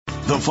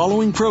The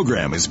following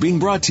program is being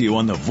brought to you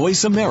on the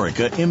Voice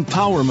America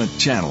Empowerment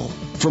Channel.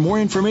 For more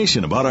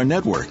information about our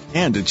network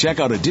and to check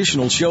out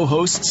additional show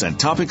hosts and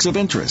topics of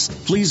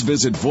interest, please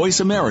visit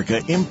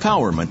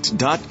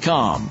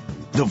voiceamericaempowerment.com.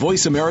 The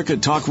Voice America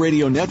Talk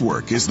Radio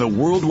Network is the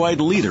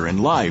worldwide leader in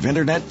live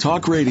Internet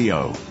talk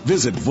radio.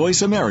 Visit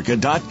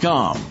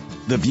voiceamerica.com.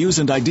 The views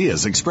and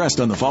ideas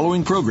expressed on the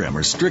following program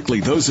are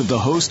strictly those of the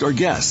host or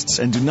guests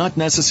and do not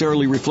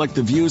necessarily reflect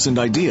the views and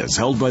ideas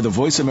held by the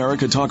Voice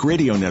America Talk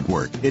Radio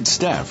Network, its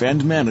staff,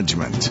 and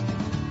management.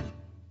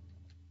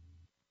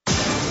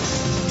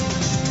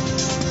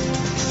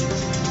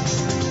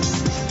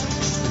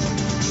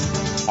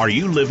 Are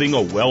you living a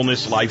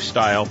wellness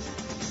lifestyle?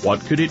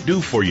 What could it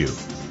do for you?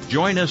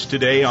 Join us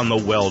today on the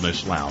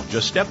Wellness Lounge,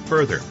 a step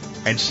further,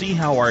 and see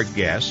how our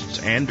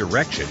guests and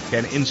direction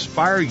can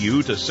inspire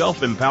you to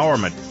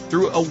self-empowerment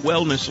through a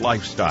wellness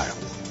lifestyle.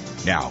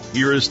 Now,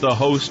 here is the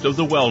host of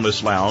the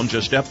Wellness Lounge,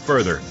 a step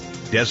further,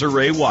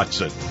 Desiree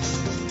Watson.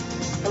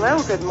 Hello,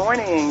 good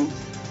morning.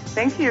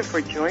 Thank you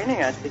for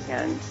joining us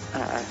again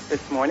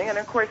this morning. And,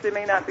 of course, it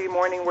may not be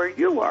morning where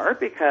you are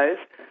because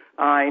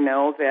I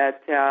know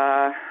that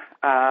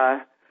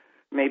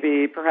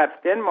maybe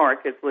perhaps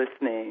Denmark is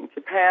listening,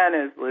 Japan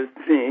is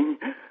listening,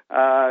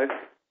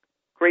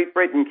 Great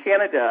Britain,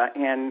 Canada,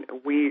 and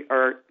we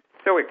are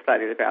so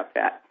excited about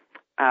that.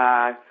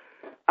 I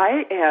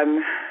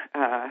am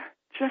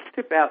just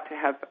about to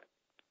have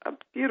a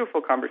beautiful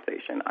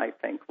conversation, I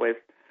think, with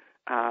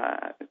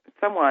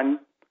someone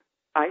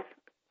I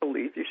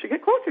believe you should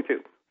get closer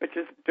to, which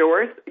is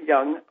Doris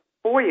Young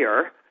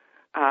Boyer,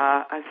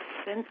 a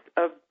sense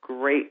of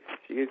grace.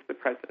 She is the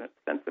president of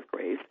Sense of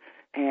Grace,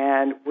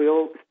 and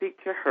we'll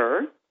speak to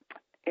her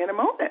in a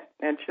moment,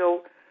 and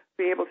she'll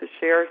be able to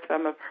share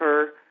some of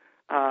her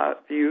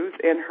views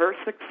and her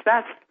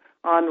success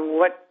on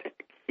what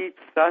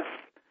keeps us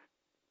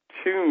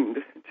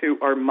tuned to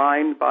our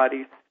mind,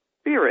 body,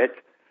 spirit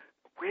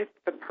with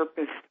the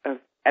purpose of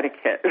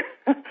etiquette.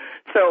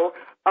 So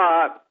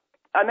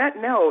on that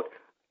note,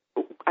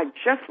 I'd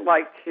just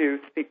like to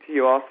speak to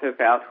you also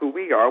about who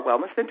we are,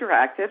 Wellness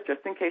Interactive,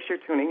 just in case you're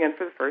tuning in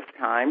for the first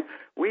time.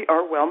 We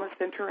are Wellness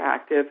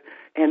Interactive,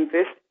 and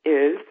this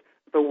is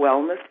the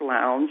Wellness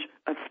Lounge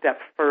a step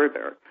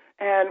further.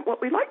 And what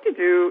we like to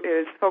do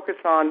is focus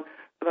on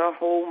the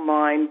whole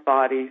mind,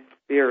 body,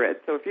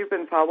 spirit. So if you've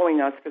been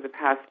following us for the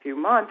past few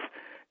months,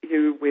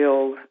 you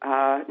will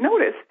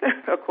notice,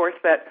 of course,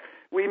 that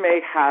we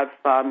may have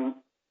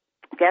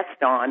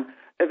guests on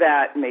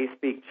that may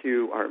speak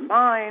to our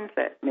minds,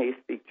 that may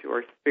speak to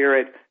our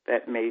spirit,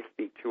 that may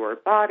speak to our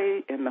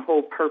body, and the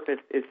whole purpose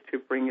is to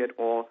bring it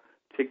all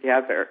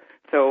together.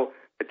 So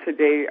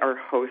today our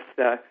host,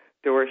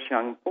 Doris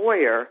Young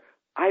Boyer,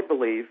 I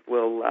believe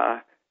will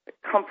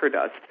comfort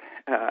us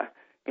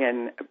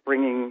in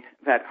bringing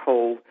that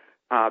whole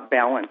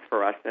balance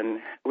for us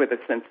and with a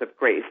sense of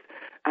grace.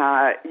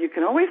 You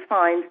can always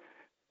find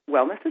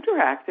Wellness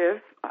Interactive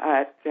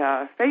at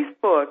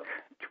Facebook,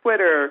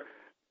 Twitter,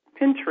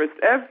 Pinterest,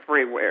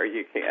 everywhere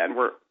you can.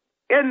 We're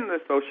in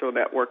the social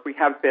network. We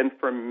have been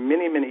for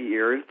many, many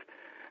years.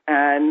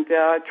 And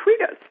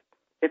tweet us,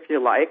 if you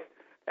like,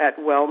 at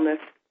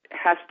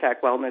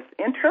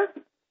 #WellnessInter,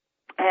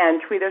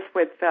 and tweet us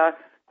with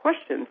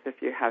questions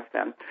if you have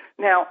them.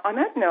 Now, on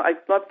that note,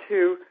 I'd love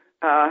to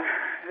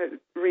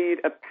read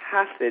a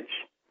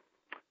passage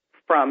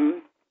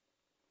from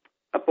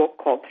a book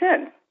called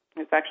 10.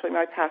 It's actually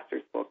my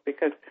pastor's book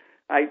because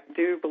I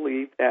do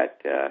believe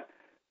that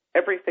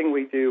everything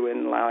we do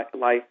in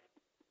life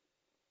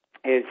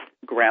is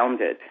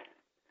grounded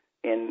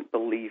in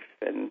belief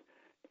and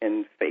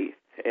in faith.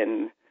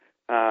 And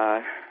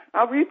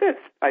I'll read this.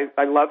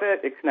 I love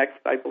it. It connects,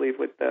 I believe,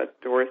 with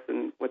Doris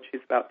and what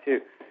she's about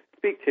to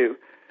speak to.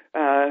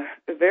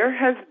 There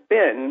has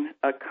been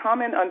a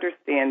common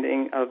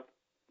understanding of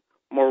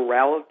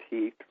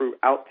morality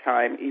throughout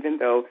time, even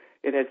though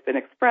it has been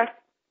expressed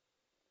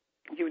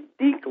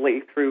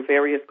uniquely through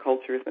various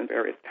cultures and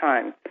various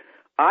times.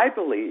 I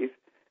believe,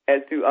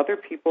 as do other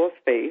people of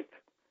faith,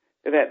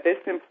 that this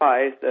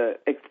implies the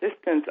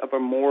existence of a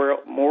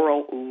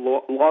moral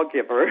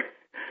lawgiver,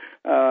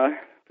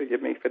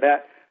 forgive me for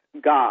that,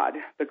 God,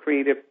 the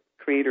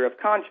creator of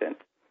conscience.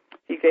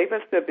 He gave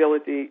us the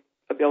ability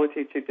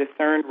to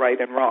discern right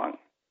and wrong.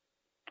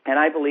 And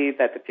I believe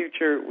that the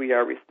future we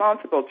are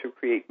responsible to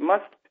create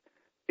must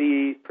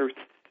be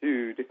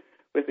pursued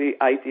with the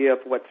idea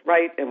of what's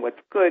right and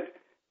what's good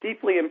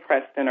deeply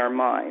impressed in our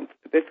minds.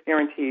 This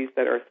guarantees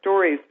that our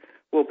stories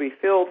will be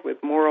filled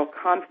with moral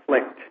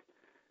conflict.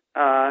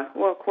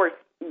 Of course,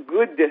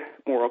 good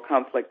moral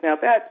conflict. Now,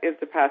 that is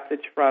a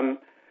passage from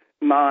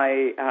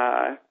my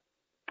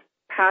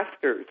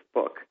pastor's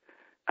book,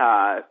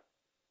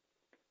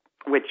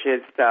 which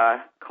is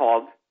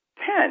called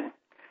 10.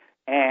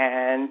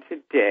 And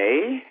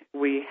today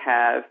we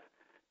have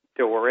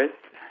Doris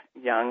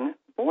Young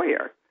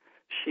Boyer.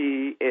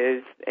 She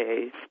is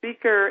a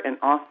speaker and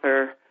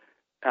author.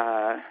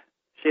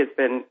 She has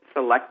been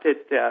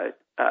selected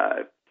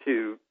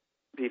to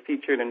be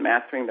featured in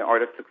Mastering the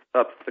Art of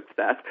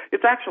Success.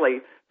 It's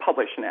actually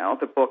published now,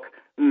 the book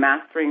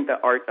Mastering the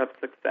Art of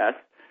Success.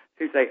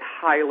 She's a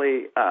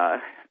highly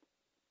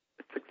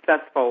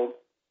successful,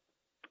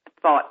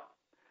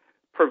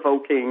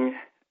 thought-provoking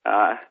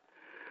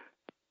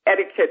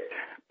etiquette,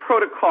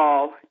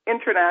 protocol,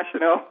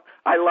 international.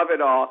 I love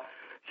it all.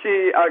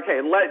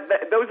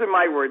 Those are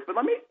my words, but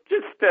let me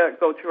just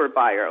go to her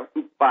bio.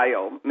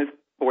 Ms.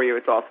 Boyer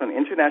is also an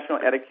international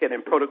etiquette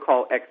and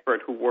protocol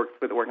expert who works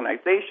with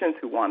organizations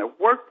who want a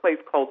workplace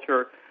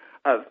culture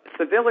of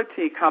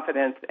civility,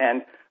 confidence,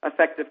 and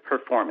effective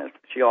performance.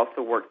 She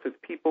also works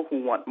with people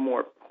who want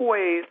more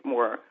poise,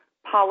 more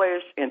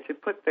polish, and to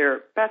put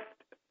their best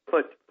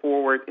foot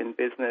forward in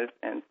business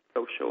and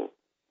social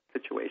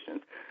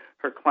situations.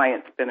 Her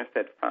clients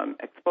benefit from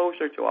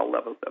exposure to all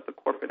levels of the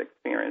corporate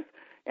experience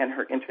and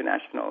her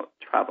international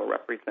travel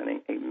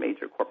representing a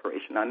major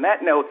corporation. On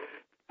that note,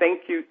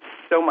 thank you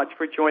so much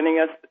for joining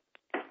us,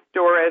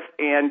 Doris,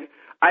 and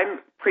I'm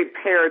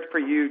prepared for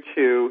you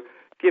to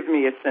give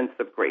me a sense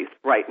of grace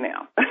right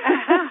now.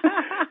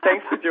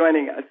 Thanks for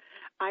joining us.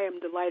 I am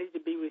delighted to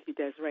be with you,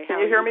 Desiree. Can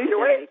you hear me,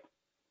 Doris?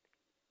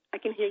 I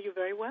can hear you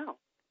very well.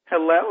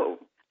 Hello.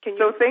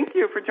 So thank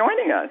you for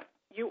joining us.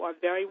 You are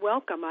very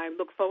welcome. I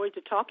look forward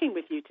to talking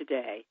with you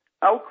today.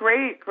 Oh,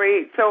 great.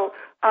 So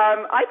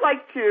I'd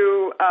like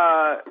to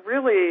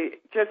really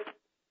just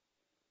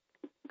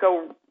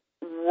go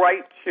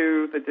right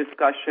to the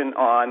discussion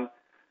on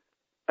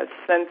a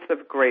sense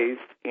of grace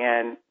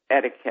and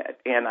etiquette.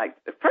 And I'd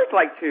first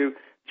like to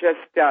just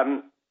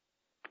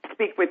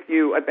speak with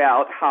you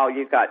about how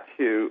you got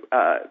to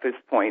this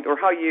point, or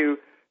how you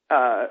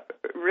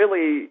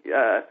really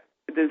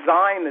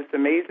designed this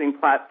amazing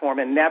platform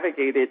and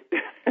navigated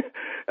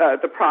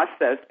the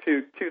process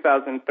to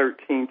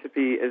 2013 to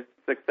be as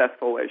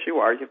successful as you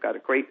are. You've got a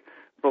great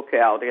book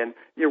out, and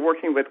you're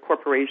working with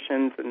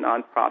corporations and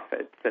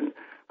nonprofits, and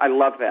I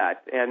love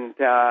that. And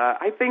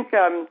I think,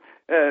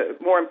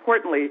 more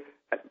importantly,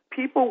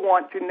 people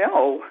want to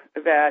know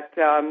that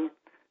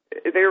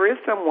there is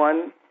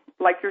someone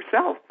like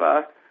yourself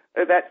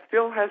that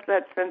still has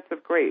that sense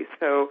of grace.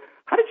 So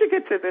how did you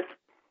get to this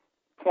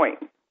point?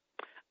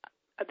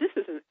 This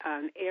is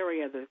an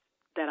area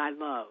that I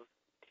love,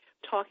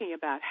 talking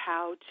about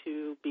how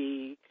to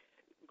be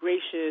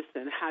gracious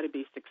and how to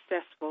be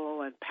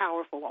successful and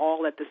powerful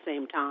all at the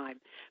same time.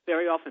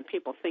 Very often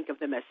people think of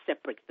them as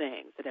separate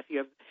things, that if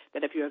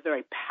you're a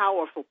very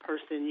powerful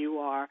person, you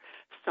are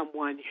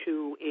someone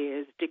who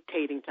is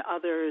dictating to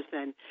others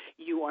and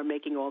you are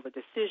making all the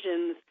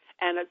decisions.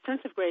 And a sense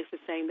of grace is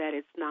saying that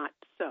it's not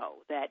so,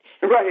 that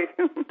right.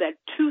 that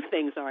two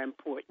things are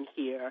important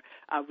here.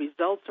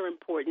 Results are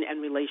important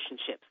and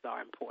relationships are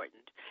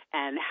important.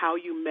 And how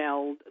you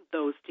meld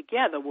those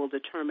together will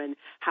determine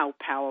how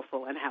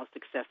powerful and how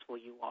successful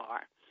you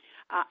are.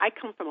 I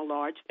come from a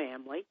large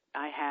family.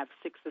 I have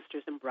 6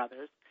 sisters and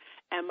brothers.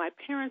 And my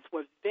parents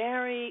were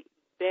very,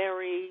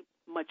 very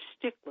much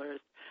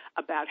sticklers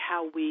about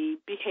how we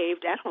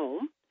behaved at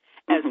home,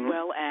 as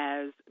well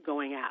as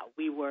going out.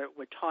 We were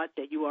taught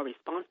that you are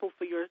responsible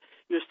for your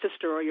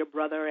sister or your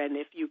brother, and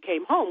if you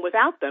came home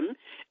without them,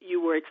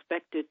 you were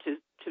expected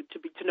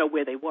to know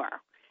where they were.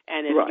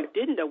 And if you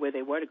didn't know where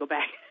they were, to go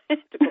back and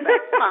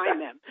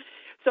find them.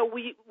 So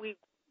we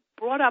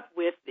brought up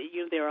with,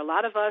 there are a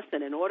lot of us,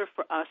 and in order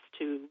for us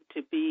to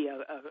be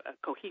a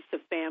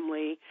cohesive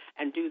family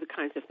and do the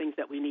kinds of things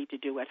that we need to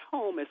do at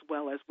home as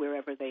well as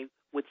wherever they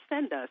would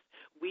send us,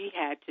 we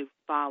had to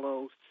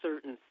follow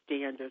certain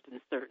standards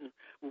and certain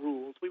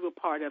rules. We were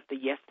part of the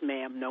yes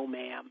ma'am, no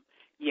ma'am,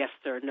 yes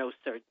sir, no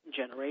sir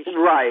generation.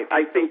 Right.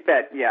 I think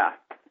that, yeah.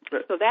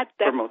 So that's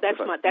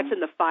in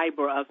the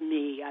fiber of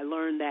me. I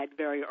learned that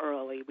very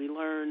early.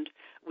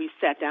 We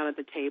sat down at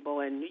the table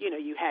and,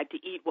 you had to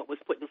eat what was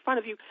put in front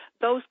of you.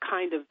 Those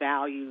kind of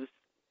values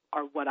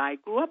are what I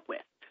grew up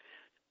with.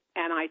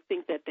 And I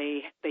think that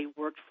they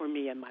worked for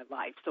me in my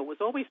life. So it was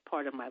always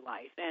part of my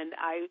life. And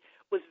I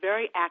was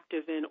very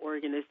active in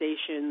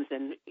organizations,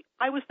 and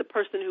I was the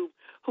person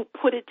who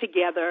put it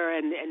together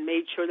and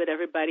made sure that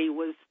everybody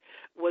was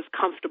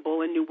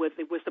comfortable and knew what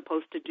they were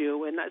supposed to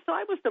do. And so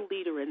I was the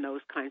leader in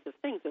those kinds of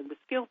things. And the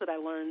skills that I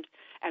learned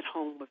at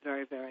home were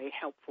very, very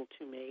helpful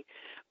to me.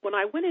 When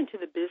I went into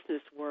the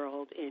business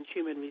world in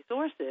human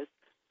resources,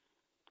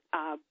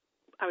 I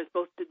was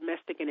both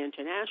domestic and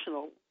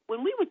international.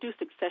 When we would do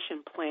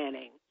succession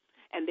planning,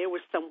 and there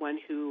was someone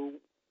who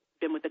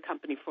been with the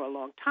company for a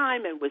long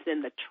time and was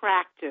in the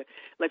track to,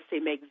 let's say,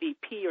 make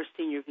VP or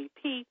senior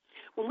VP,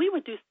 when we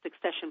would do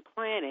succession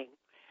planning,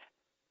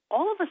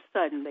 all of a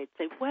sudden they'd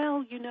say,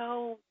 well,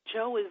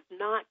 Joe is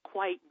not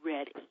quite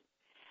ready.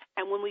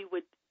 And when we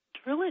would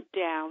drill it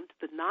down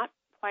to the not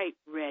quite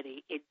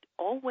ready, it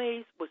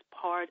always was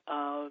part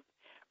of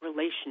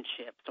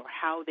relationships or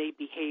how they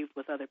behaved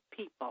with other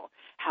people,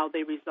 how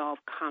they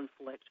resolved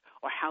conflict,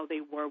 or how they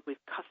were with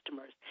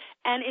customers.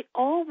 And it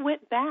all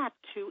went back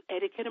to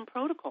etiquette and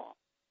protocol.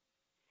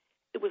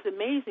 It was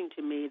amazing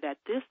to me that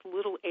this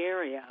little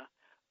area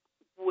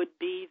would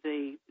be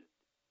the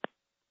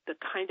the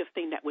kind of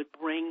thing that would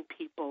bring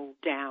people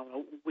down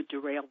or would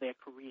derail their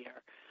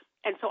career.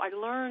 And so I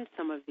learned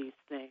some of these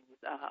things,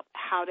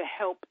 how to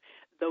help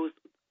those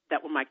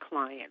that were my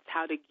clients,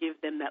 how to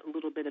give them that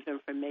little bit of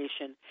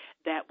information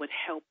that would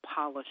help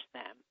polish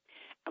them.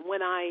 And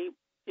when I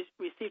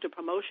received a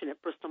promotion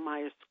at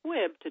Bristol-Myers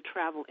Squibb to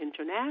travel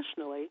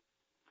internationally,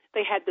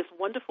 they had this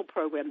wonderful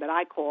program that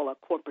I call a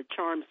corporate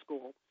charm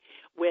school,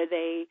 where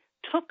they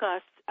took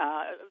us,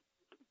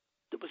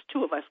 there was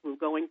two of us who were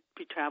going to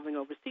be traveling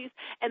overseas,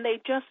 and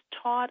they just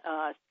taught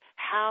us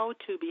how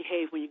to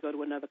behave when you go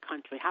to another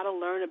country, how to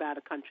learn about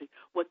a country,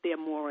 what their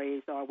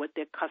mores are, what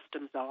their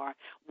customs are,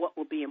 what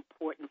will be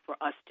important for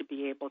us to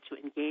be able to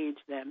engage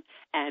them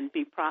and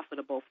be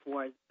profitable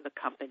for the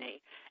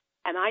company.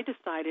 And I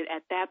decided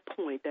at that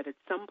point that at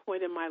some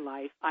point in my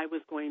life I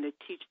was going to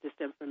teach this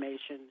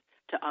information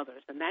to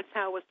others. And that's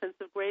how A Sense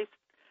of Grace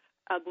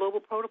Global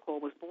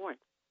Protocol was born.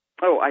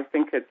 Oh, I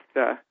think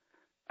it's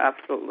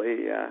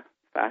absolutely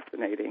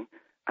fascinating.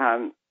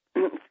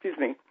 Excuse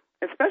me.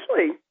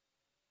 Especially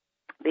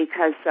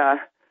because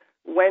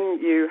when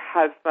you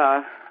have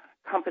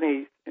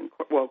companies,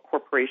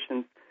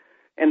 corporations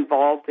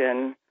involved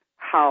in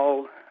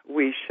how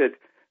we should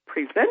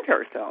present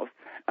ourselves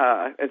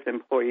as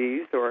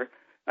employees, or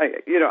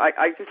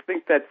I just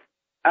think that's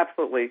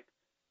absolutely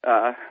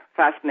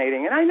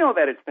fascinating. And I know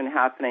that it's been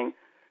happening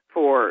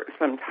for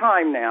some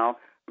time now,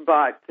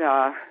 but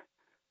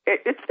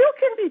it still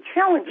can be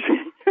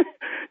challenging.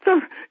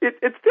 So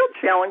it's still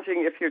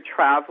challenging if you're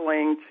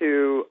traveling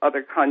to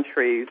other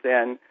countries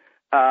and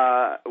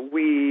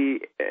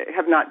we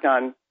have not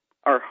done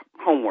our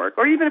homework,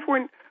 or even if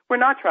we're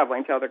not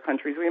traveling to other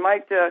countries, we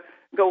might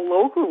go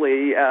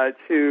locally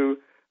to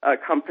a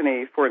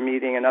company for a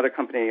meeting, another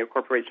company, a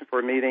corporation for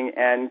a meeting,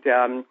 and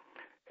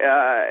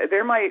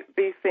there might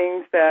be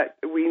things that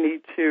we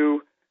need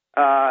to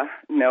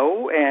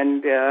know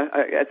and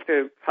as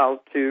to how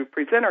to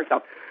present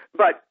ourselves.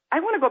 But I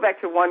want to go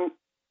back to one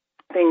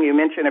thing you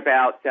mentioned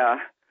about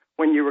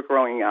when you were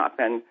growing up,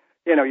 and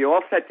you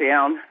all sat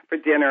down for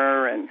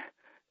dinner and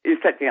you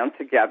sat down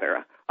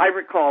together. I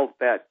recall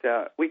that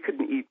we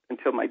couldn't eat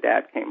until my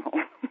dad came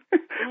home.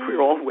 We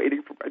were all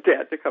waiting for our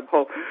dad to come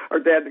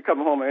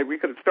home. And we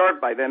could have starved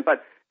by then.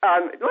 But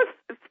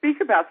let's speak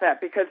about that,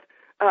 because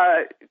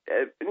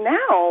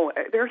now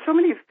there are so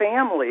many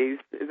families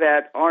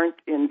that aren't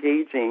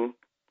engaging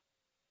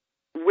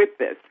with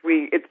this.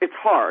 It's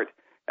hard.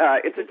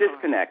 It's a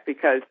disconnect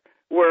because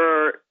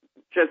we're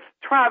just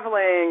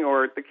traveling,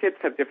 or the kids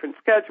have different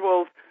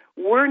schedules.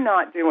 We're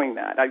not doing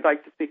that. I'd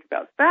like to speak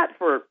about that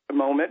for a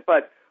moment,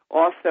 but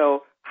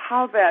also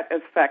how that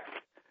affects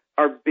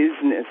our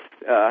business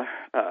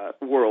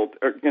world.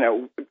 Or,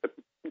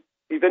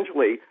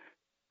 eventually,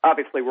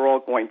 obviously, we're all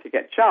going to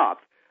get jobs.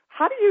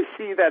 How do you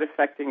see that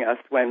affecting us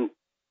when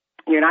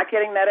you're not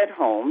getting that at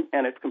home,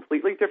 and it's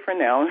completely different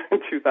now in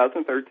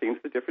 2013,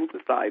 it's a different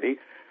society,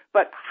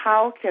 but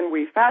how can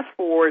we fast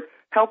forward,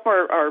 help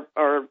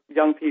our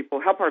young people,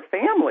 help our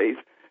families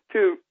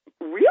to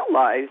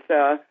realize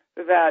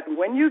that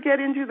when you get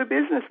into the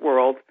business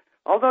world,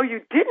 although you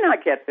did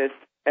not get this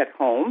at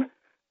home,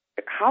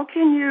 how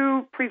can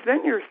you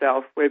present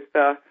yourself with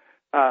the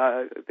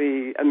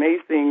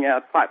amazing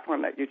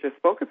platform that you just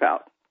spoke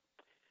about?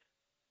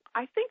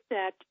 I think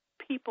that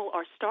people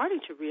are starting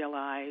to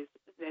realize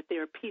that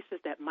there are pieces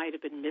that might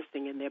have been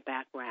missing in their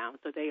background.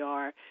 So they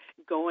are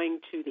going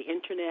to the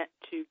Internet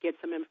to get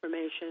some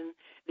information.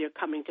 They're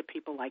coming to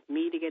people like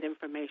me to get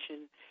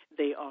information.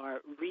 They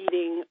are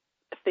reading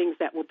things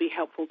that will be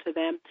helpful to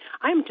them.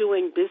 I'm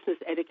doing business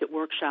etiquette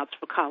workshops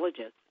for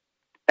colleges.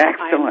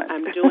 Excellent.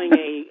 I'm doing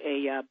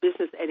a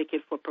business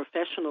etiquette for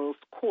professionals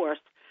course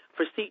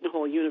for Seton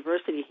Hall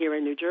University here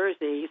in New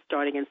Jersey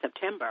starting in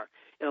September.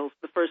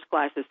 The first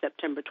class is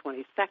September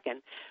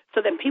 22nd,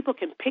 so that people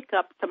can pick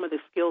up some of the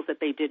skills that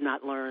they did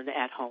not learn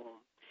at home.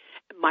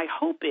 My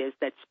hope is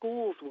that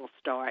schools will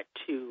start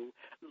to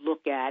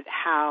look at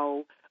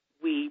how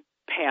we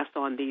pass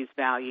on these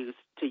values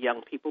to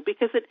young people,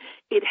 because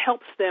it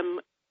helps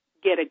them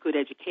get a good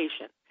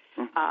education.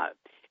 Mm-hmm.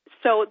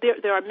 So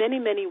there are many,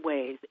 many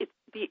ways.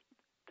 The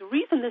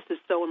reason this is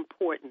so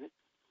important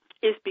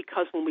is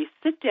because when we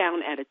sit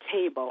down at a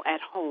table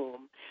at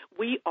home,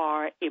 we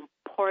are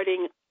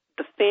imparting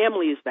the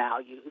family's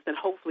values, and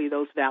hopefully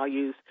those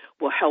values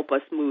will help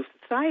us move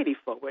society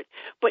forward.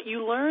 But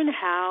you learn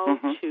how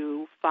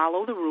to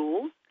follow the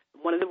rules.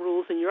 One of the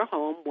rules in your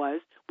home was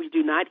we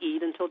do not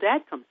eat until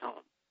Dad comes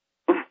home.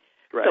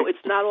 Right. So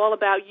it's not all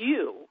about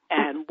you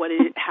and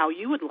how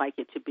you would like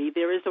it to be.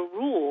 There is a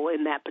rule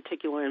in that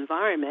particular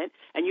environment,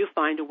 and you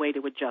find a way to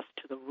adjust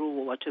to the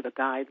rule or to the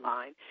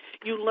guideline.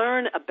 You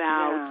learn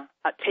about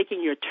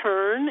taking your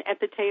turn at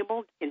the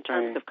table in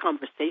terms of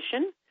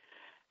conversation,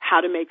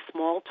 how to make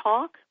small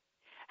talk,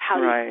 how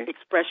to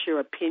express your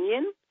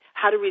opinion,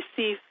 how to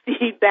receive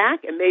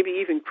feedback and maybe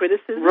even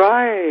criticism.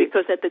 Right.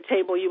 Because at the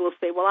table you will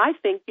say, well, I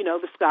think,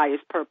 the sky is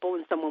purple,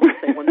 and someone will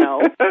say, well,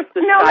 no, the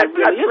sky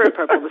really isn't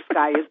purple, the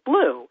sky is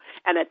blue.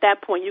 And at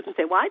that point you can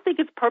say, well, I think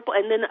it's purple,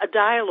 and then a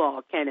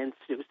dialogue can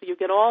ensue. So you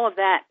get all of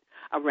that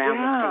around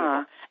the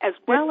table, as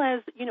well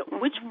as,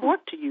 which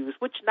fork to use,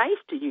 which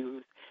knife to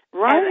use.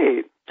 Right.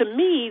 And to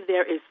me,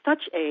 there is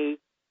such a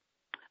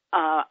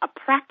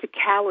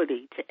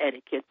practicality to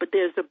etiquette, but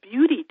there's a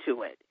beauty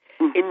to it.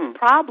 Mm-hmm. It's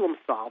problem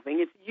solving.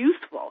 It's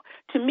useful.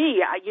 To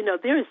me,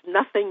 there is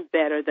nothing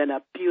better than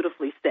a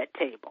beautifully set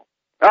table.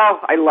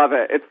 Oh, I love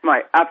it. It's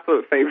my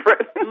absolute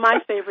favorite. My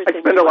favorite thing.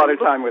 I spend a lot of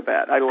time with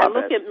that. I love it.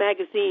 I look at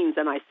magazines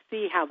and I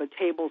see how the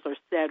tables are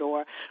set,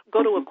 or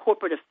go to a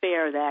corporate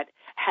affair that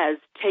has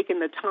taken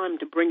the time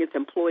to bring its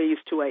employees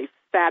to a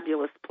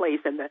fabulous place,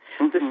 and the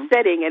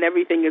setting and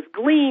everything is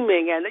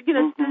gleaming, and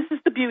this is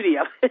the beauty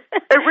of it.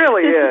 It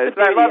really is.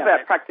 And I love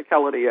that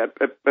practicality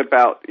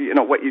about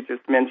what you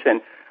just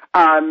mentioned.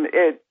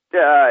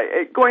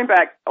 Going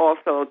back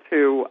also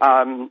to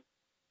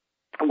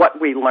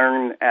what we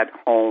learn at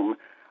home.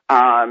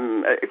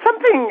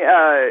 Something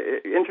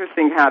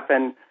interesting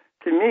happened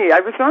to me. I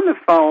was on the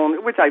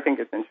phone, which I think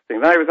is interesting,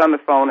 but I was on the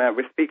phone and I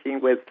was speaking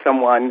with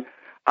someone.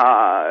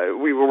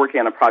 We were working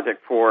on a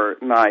project for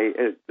my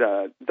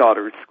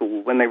daughter's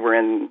school when they were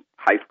in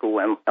high school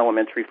and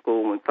elementary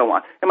school and so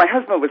on. And my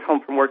husband was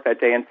home from work that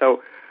day, and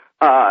so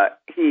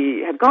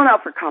he had gone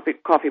out for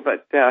coffee,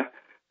 but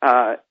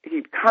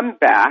he'd come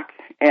back,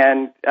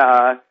 and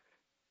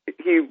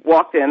he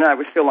walked in, and I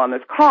was still on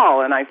this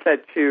call, and I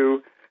said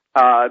to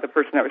the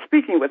person I was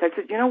speaking with, I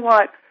said, you know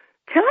what,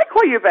 can I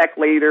call you back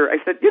later? I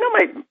said,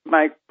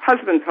 my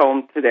husband's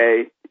home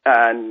today,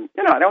 and,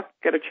 I don't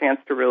get a chance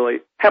to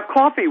really have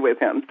coffee with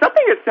him.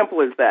 Something as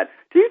simple as that.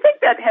 Do you think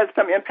that has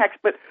some impact?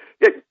 But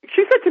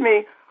she said to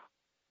me,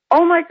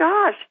 oh, my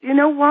gosh, you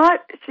know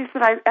what? She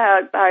said,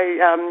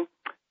 I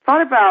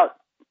thought about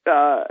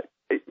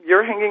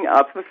you're hanging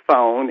up the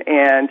phone,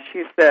 and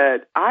she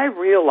said, I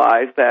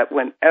realized that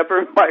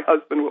whenever my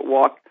husband would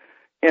walk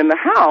in the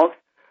house,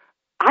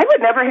 I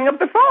would never hang up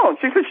the phone.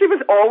 She said she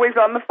was always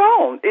on the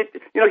phone.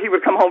 He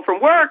would come home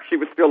from work, she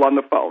was still on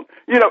the phone.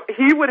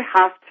 He would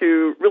have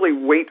to really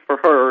wait for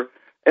her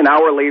an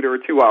hour later or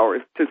 2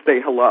 hours to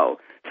say hello.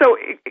 So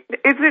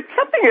is it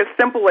something as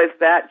simple as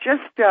that,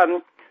 just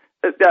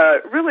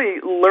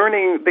really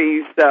learning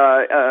these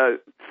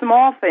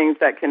small things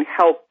that can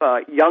help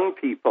young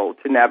people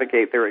to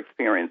navigate their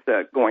experience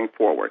going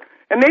forward?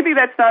 And maybe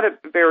that's not a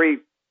very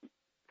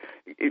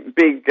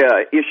big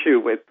issue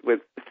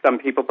with some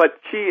people, but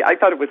I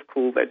thought it was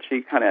cool that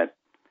she kind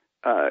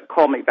of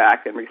called me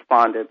back and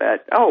responded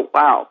that, oh,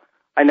 wow,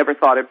 I never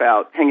thought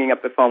about hanging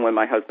up the phone when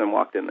my husband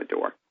walked in the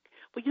door.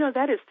 Well,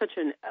 that is such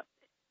a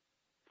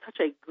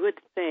good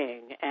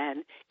thing,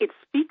 and it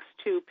speaks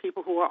to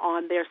people who are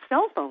on their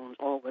cell phones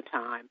all the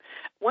time.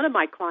 One of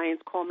my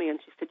clients called me and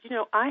she said,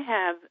 I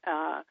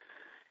have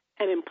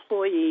an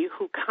employee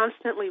who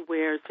constantly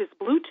wears his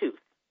Bluetooth.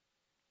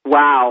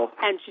 Wow.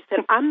 And she said,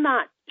 I'm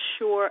not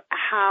sure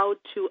how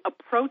to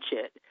approach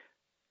it.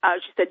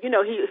 She said,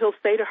 he'll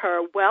say to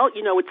her, well,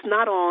 it's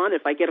not on.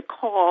 If I get a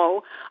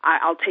call,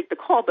 I'll take the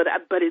call, but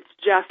it's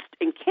just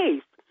in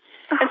case.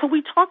 And so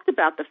we talked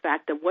about the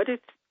fact that what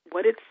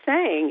it's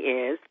saying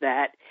is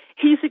that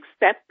he's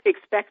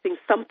expecting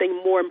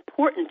something more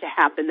important to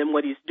happen than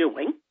what he's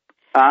doing.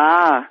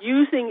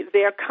 Using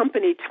their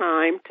company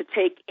time to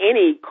take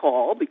any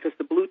call, because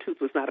the Bluetooth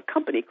was not a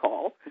company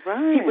call.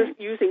 Right. He was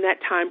using that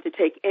time to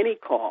take any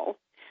call,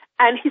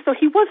 and so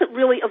he wasn't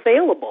really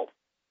available.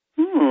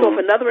 So if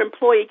another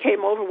employee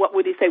came over, what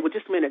would he say? Well,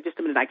 just a minute,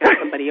 I got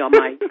somebody on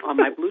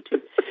my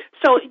Bluetooth.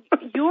 So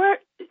you're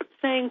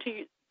saying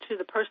to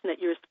the person that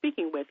you're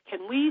speaking with,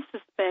 can we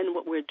suspend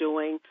what we're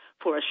doing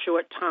for a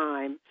short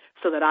time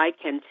so that I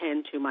can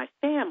tend to my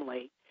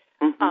family?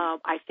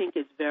 I think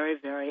is very,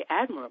 very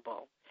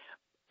admirable.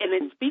 And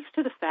it speaks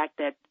to the fact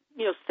that,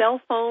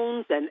 cell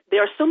phones, and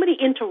there are so many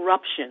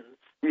interruptions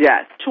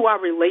to our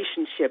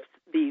relationships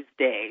these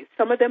days.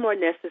 Some of them are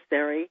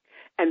necessary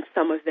and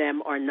some of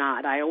them are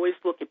not. I always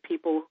look at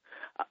people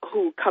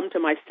who come to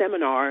my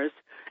seminars,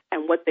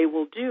 and what they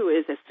will do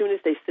is as soon as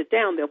they sit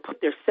down, they'll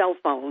put their cell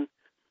phone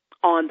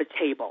on the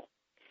table.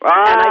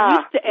 And I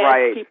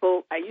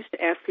used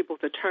to ask people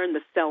to turn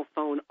the cell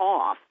phone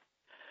off.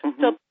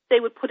 So they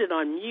would put it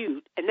on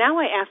mute, and now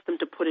I ask them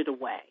to put it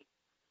away.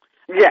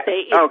 Yes,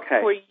 okay.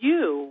 For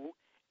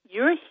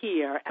you're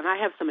here, and I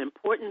have some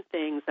important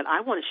things that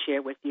I want to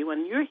share with you,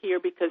 and you're here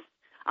because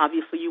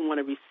obviously you want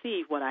to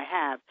receive what I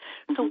have.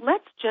 So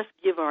let's just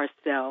give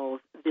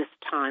ourselves this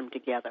time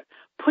together.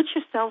 Put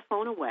your cell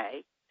phone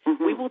away.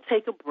 We will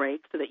take a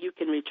break so that you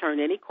can return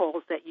any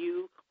calls that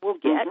you will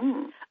get.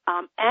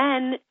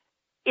 And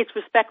it's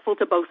respectful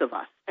to both of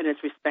us, and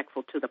it's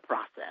respectful to the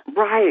process.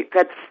 Right.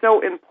 That's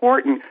so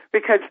important,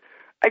 because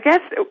I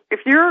guess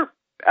if you're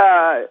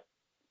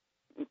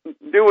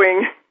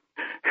doing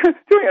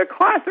a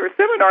class or a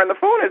seminar and the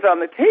phone is on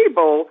the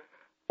table,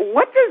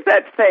 what does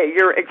that say?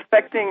 You're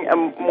expecting a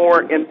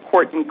more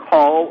important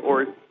call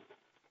or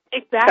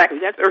exactly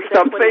text or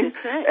something,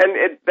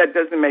 and that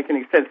doesn't make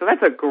any sense. So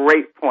that's a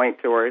great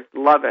point, Doris.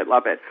 Love it.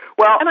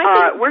 Well,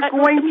 we're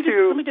going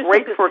to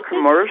break for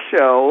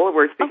commercial.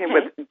 We're speaking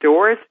with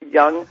Doris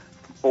Young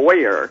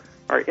Boyer,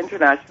 our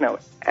international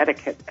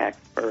etiquette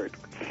expert.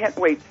 can't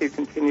wait to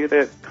continue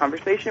the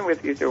conversation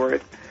with you,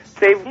 Doris.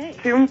 Stay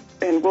tuned,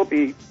 and we'll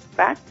be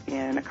back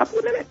in a couple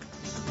of minutes.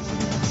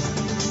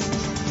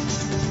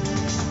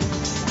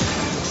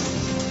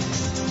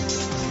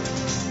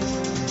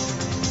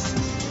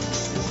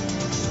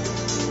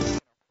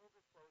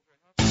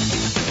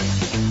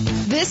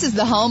 This is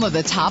the home of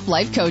the top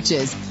life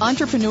coaches,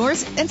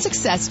 entrepreneurs, and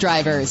success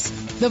drivers.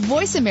 The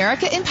Voice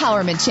America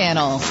Empowerment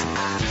Channel.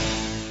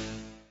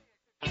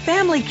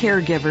 Family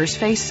caregivers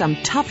face some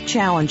tough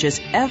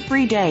challenges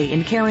every day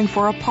in caring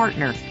for a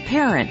partner,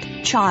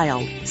 parent,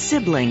 child,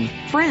 sibling,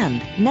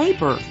 friend,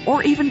 neighbor,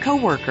 or even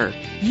coworker.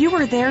 You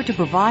are there to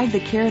provide the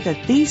care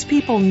that these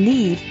people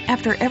need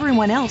after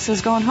everyone else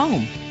has gone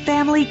home.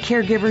 Family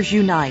Caregivers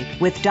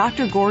Unite with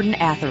Dr. Gordon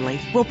Atherley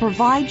will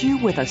provide you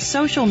with a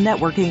social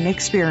networking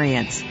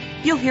experience.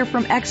 You'll hear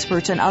from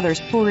experts and others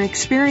who are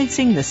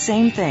experiencing the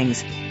same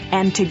things,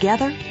 and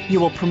together you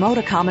will promote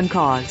a common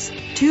cause.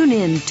 Tune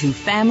in to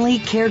Family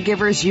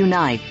Caregivers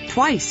Unite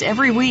twice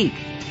every week,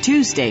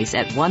 Tuesdays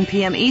at 1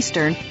 p.m.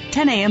 Eastern,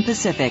 10 a.m.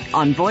 Pacific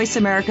on Voice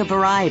America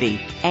Variety,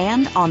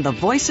 and on the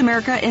Voice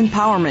America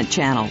Empowerment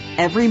Channel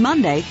every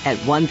Monday at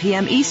 1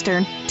 p.m.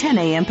 Eastern, 10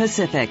 a.m.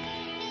 Pacific.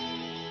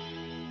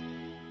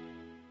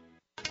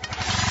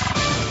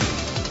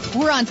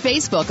 We're on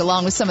Facebook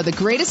along with some of the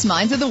greatest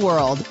minds of the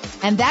world,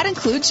 and that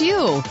includes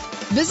you.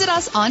 Visit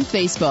us on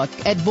Facebook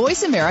at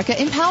Voice America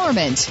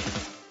Empowerment.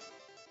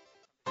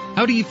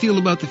 How do you feel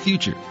about the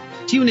future?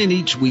 Tune in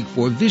each week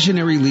for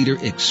Visionary Leader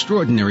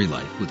Extraordinary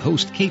Life with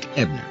host Kate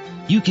Ebner.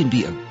 You can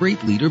be a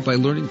great leader by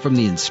learning from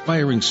the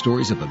inspiring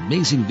stories of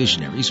amazing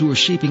visionaries who are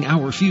shaping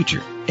our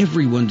future.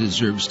 Everyone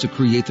deserves to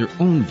create their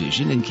own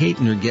vision, and Kate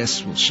and her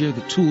guests will share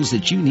the tools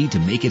that you need to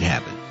make it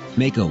happen.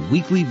 Make a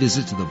weekly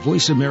visit to the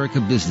Voice America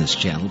Business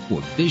Channel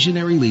for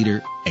Visionary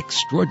Leader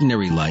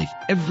Extraordinary Life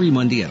every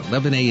Monday at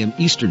 11 a.m.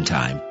 Eastern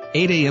Time,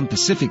 8 a.m.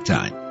 Pacific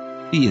Time.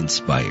 Be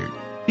inspired.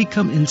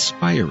 Become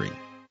inspiring.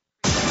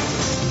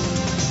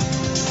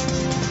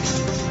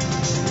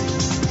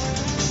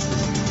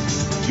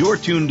 You're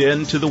tuned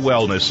in to the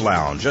Wellness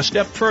Lounge, a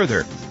step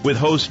further, with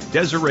host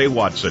Desiree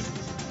Watson.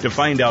 To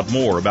find out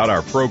more about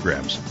our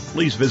programs,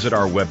 please visit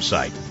our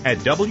website at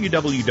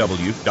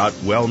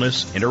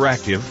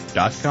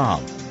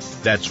www.wellnessinteractive.com.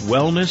 That's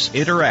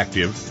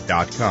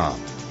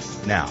wellnessinteractive.com.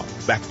 Now,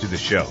 back to the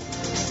show.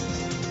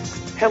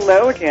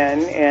 Hello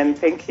again, and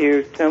thank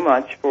you so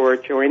much for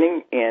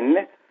joining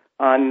in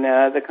on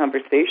the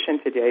conversation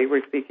today.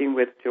 We're speaking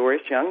with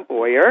Doris Young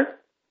Boyer.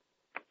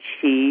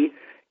 She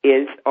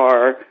is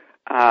our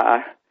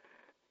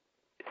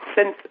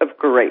sense of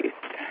grace.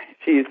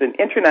 She's an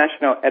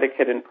international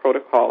etiquette and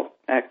protocol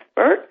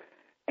expert,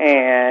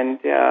 and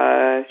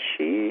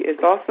she is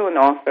also an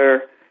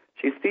author.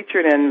 She's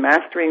featured in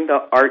Mastering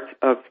the Art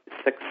of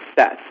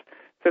Success.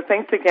 So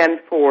thanks again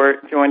for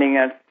joining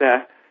us,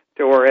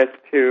 Doris,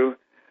 to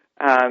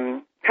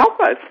help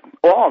us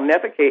all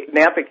navigate,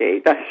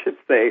 I should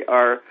say,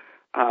 our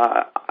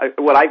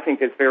what I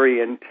think is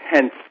very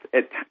intense.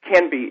 It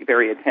can be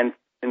very intense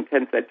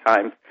at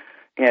times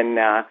in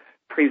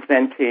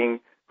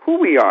presenting who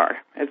we are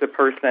as a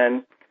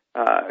person,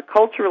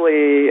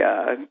 culturally,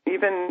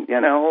 even,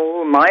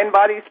 mind,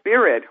 body,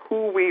 spirit,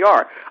 who we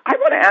are. I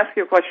want to ask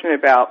you a question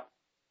about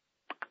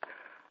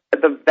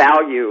the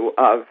value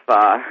of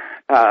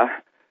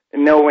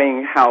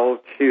knowing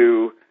how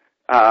to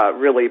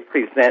really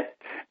present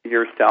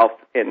yourself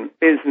in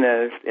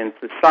business, in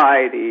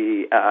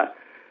society,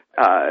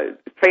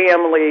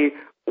 family.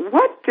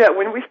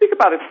 When we speak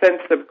about a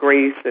sense of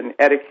grace and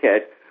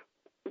etiquette,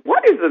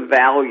 what is the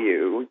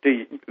value?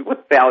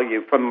 What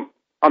value from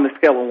on the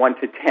scale of 1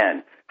 to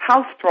 10?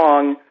 How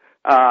strong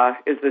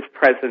is this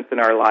presence in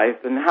our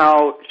lives, and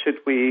how should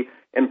we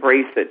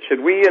embrace it? Should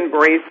we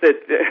embrace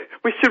it?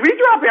 Should we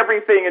drop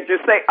everything and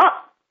just say,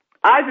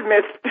 I've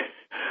missed,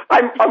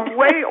 I'm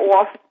way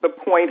off the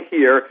point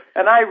here,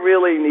 and I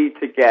really need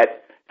to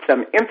get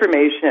some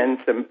information,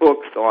 some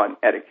books on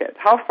etiquette?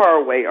 How far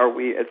away are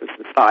we as a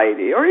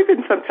society, or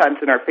even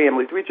sometimes in our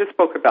families? We just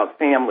spoke about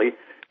family,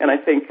 and I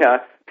think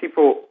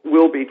people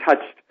will be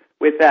touched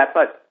with that.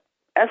 But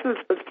as a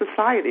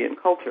society and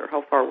culture,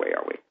 how far away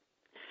are we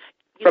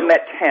from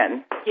that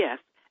 10? Yes.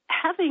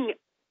 Having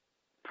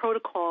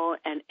protocol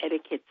and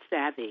etiquette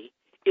savvy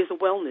is a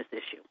wellness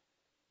issue.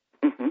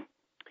 Mm-hmm.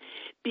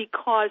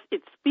 Because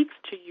it speaks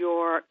to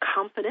your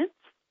confidence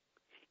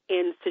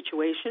in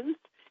situations.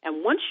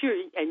 And once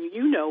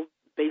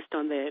based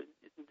on the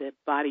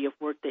body of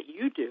work that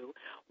you do,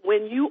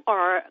 when you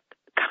are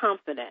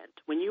confident,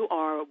 when you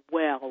are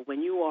well,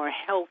 when you are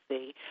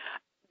healthy,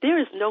 there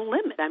is no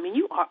limit. I mean,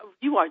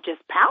 you are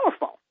just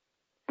powerful.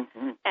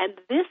 Mm-hmm. And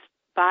this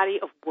body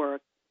of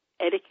work,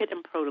 etiquette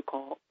and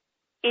protocol,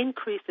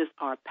 increases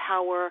our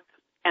power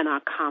and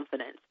our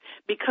confidence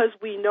because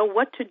we know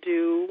what to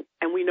do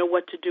and we know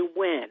what to do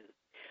when.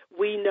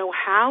 We know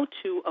how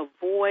to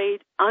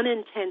avoid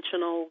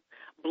unintentional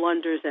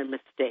blunders and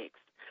mistakes.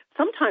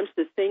 Sometimes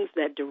the things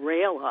that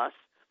derail us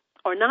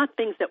are not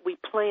things that we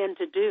plan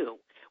to do.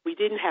 we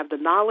didn't have the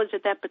knowledge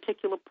at that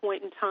particular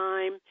point in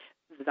time,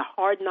 the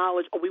hard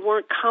knowledge, or we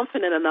weren't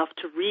confident enough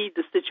to read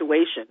the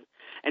situation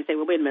and say,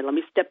 well, wait a minute, let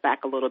me step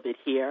back a little bit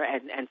here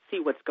and see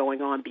what's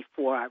going on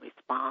before I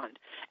respond.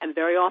 And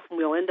very often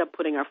we'll end up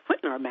putting our foot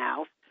in our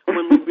mouth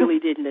when we really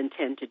didn't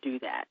intend to do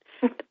that.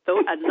 So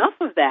enough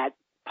of that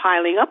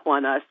piling up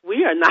on us,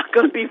 we are not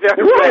going to be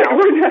very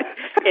well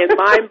in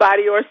mind,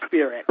 body, or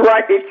spirit.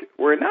 Right.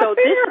 We're not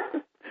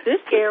there. This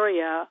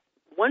area,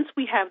 once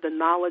we have the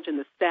knowledge and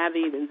the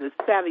savvy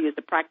is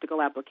the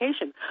practical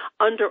application,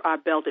 under our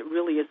belt, it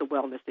really is a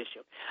wellness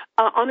issue.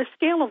 On a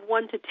scale of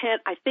 1 to 10,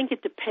 I think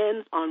it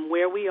depends on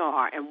where we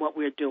are and what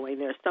we're doing.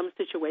 There are some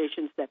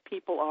situations that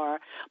people are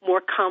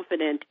more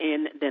confident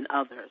in than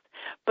others.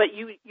 But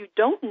you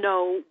don't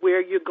know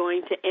where you're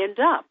going to end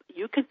up.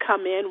 You could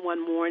come in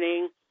one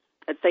morning,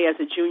 let's say as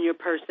a junior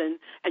person,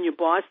 and your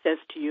boss says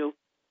to you,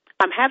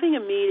 I'm having a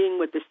meeting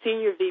with the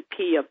senior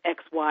VP of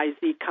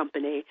XYZ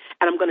company,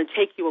 and I'm going to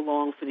take you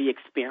along for the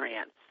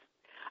experience.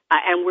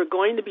 And we're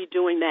going to be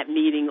doing that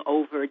meeting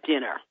over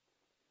dinner.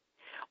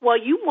 Well,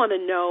 you want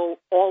to know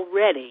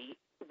already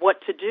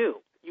what to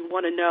do. You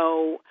want to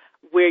know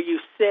where you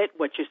sit,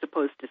 what you're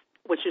supposed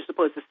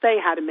to say,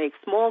 how to make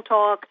small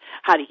talk,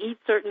 how to eat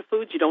certain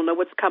foods. You don't know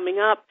what's coming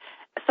up.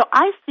 So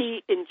I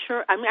see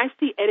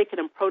etiquette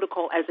and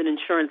protocol as an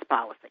insurance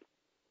policy.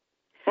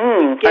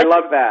 I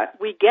love that.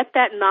 We get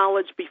that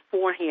knowledge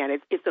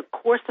beforehand. It's a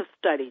course of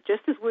study.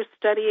 Just as we're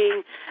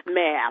studying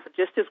math,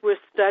 just as we're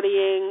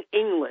studying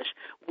English,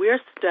 we're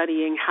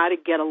studying how to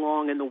get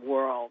along in the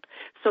world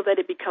so that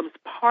it becomes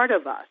part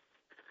of us.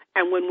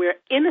 And when we're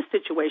in a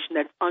situation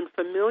that's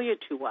unfamiliar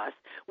to us,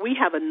 we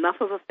have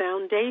enough of a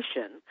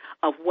foundation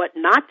of what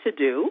not to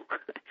do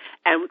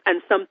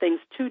and some things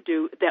to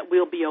do that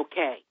we'll be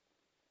okay.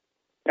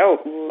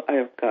 Oh,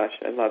 gosh,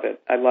 I love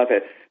it. I love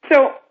it.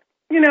 So,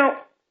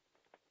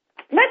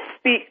 let's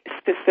speak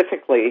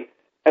specifically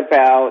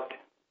about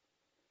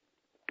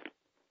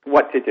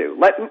what to do.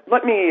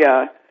 Let me,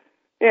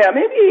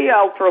 maybe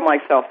I'll throw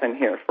myself in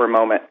here for a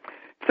moment.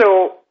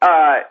 So,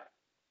 I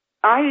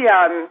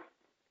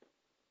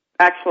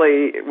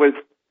actually was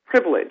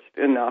privileged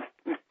enough,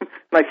 and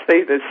I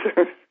say this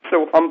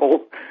so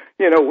humble,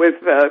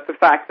 with the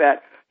fact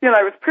that,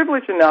 I was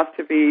privileged enough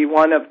to be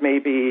one of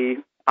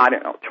maybe,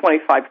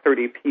 25,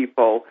 30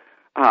 people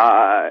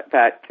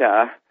that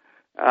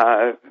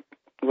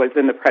was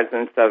in the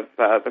presence of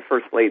the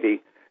First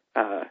Lady,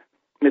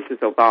 Mrs.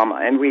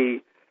 Obama. And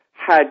we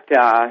had,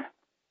 there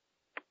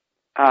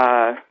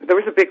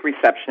was a big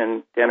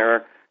reception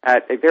dinner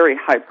at a very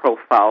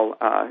high-profile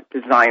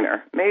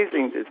designer,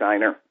 amazing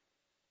designer,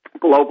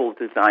 global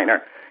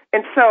designer.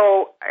 And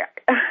so,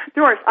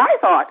 Doris, I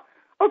thought,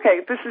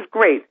 okay, this is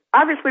great.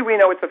 Obviously, we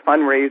know it's a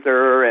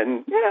fundraiser,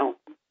 and,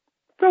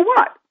 so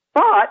what?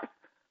 But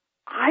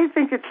I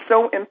think it's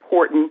so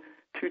important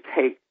to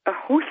take a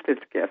hostess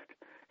gift.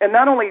 And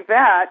not only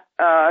that,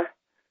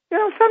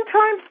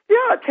 sometimes,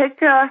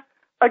 take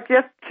a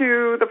gift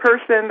to the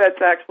person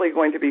that's actually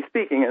going to be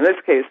speaking. In this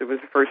case, it was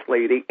the First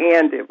Lady,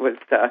 and it was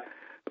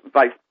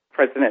Vice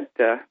President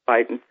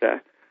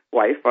Biden's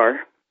wife,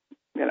 or,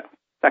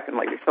 Second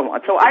Lady, so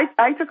on. So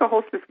I took a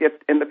hostess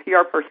gift, and the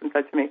PR person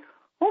said to me,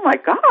 oh, my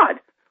God,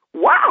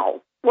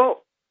 wow,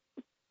 well,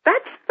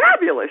 that's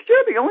fabulous.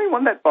 You're the only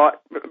one that brought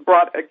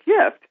a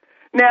gift.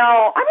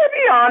 Now, I'm going to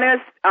be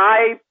honest,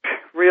 I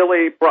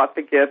really brought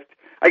the gift.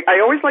 I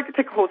always like to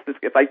take a hostess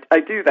gift. I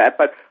do that,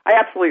 but I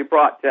absolutely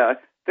brought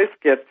this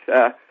gift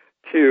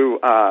to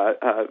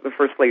the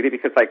First Lady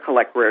because I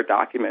collect rare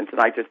documents,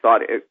 and I just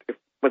thought it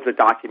was a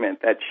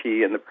document that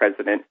she and the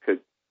President could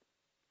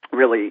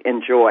really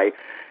enjoy.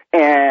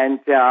 And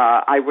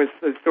I was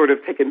sort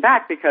of taken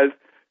back because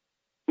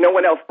no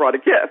one else brought a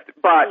gift.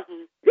 But,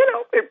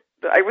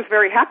 I was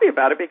very happy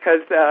about it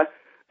because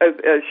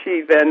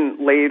she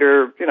then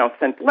later,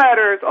 sent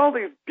letters. All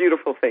these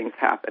beautiful things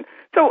happened.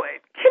 So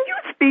can you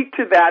speak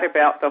to that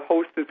about the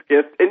hostess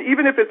gift? And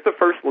even if it's the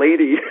First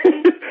Lady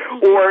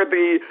or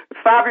the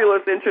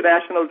fabulous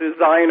international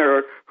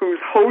designer who's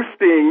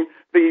hosting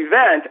the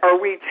event, are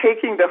we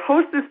taking the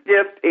hostess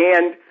gift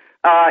and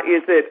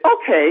is it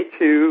okay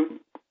to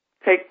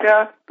take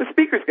the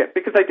speaker's gift?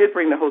 Because I did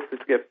bring the hostess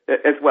gift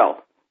as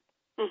well.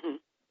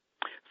 Mm-hmm.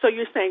 So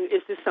you're saying,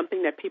 is this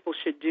something that people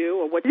should do,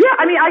 or what? Yeah,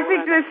 I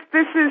think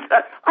this is.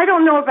 I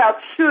don't know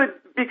about should,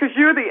 because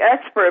you're the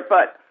expert,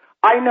 but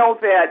I know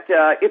that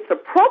it's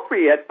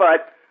appropriate.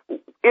 But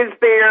is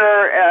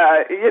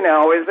there,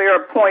 is there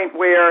a point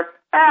where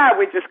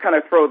we just kind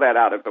of throw that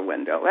out of the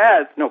window?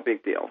 It's no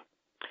big deal.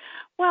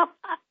 Well,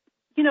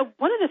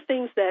 one of the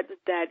things that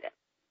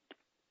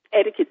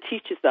etiquette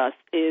teaches us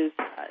is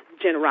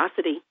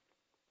generosity.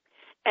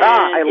 And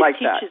I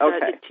like that.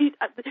 Okay.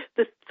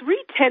 The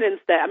three tenets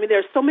that, there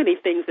are so many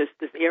things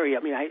this area.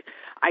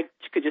 I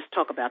could just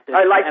talk about this.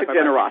 I like the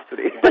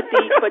generosity. But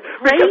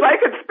because I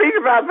could speak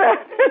about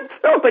that in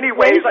so many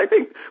ways. I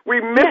think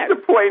we missed the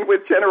point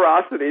with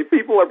generosity.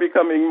 People are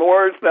becoming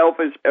more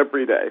selfish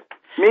every day.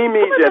 Me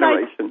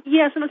generation.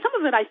 Yes, and some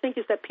of it I think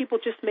is that people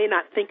just may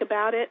not think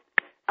about it.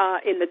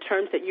 in the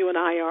terms that you and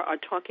I are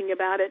talking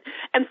about it.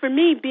 And for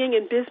me, being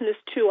in business,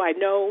 too, I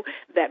know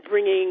that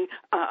bringing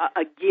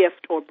a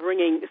gift or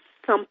bringing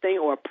something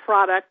or a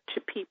product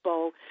to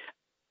people.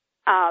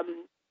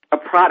 A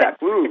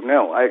product? Ooh,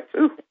 no. I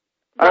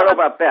don't know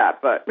about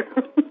that, but...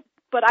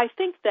 But I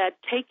think that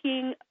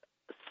taking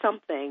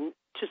something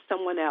to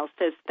someone else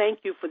says, thank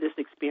you for this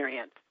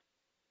experience.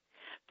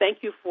 Thank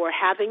you for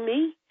having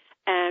me,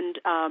 and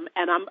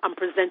I'm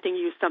presenting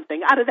you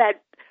something out of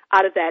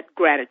that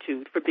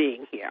gratitude for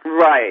being here.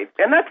 Right,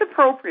 and that's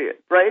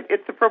appropriate, right?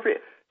 It's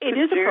appropriate. It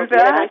is appropriate.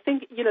 And I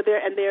think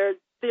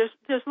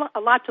there's a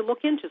lot to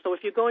look into. So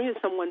if you're going to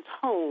someone's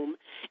home,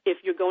 if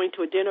you're going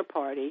to a dinner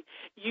party,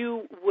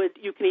 you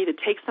can either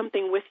take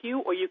something with you,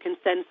 or you can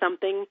send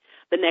something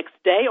the next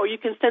day, or you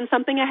can send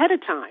something ahead of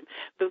time.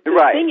 The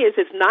thing is,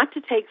 it's not to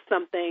take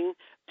something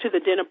to the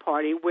dinner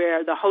party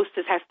where the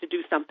hostess has to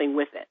do something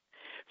with it.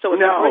 So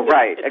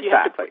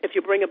if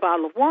you bring a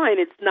bottle of wine,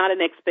 it's not an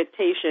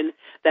expectation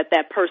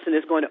that person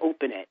is going to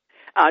open it.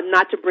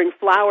 Not to bring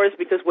flowers,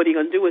 because what are you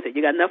going to do with it?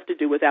 You got enough to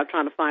do without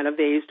trying to find a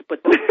vase to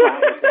put those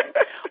flowers in.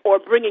 Or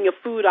bringing a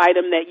food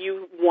item that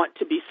you want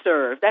to be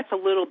served. That's a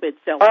little bit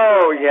selfish.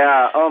 Oh,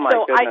 yeah. Oh, my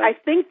goodness. So I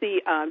think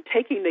the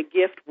taking the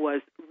gift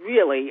was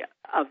really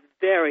a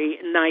very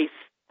nice,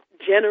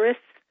 generous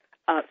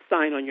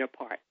sign on your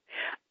part.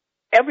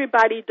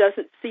 Everybody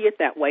doesn't see it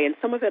that way, and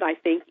some of it, I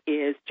think,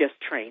 is just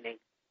training.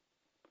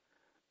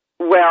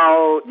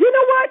 Well, you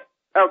know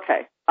what?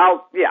 Okay.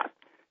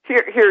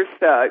 Here's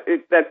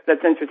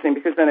that's interesting,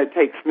 because then it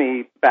takes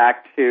me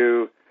back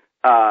to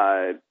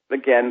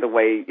again the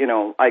way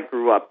I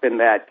grew up, in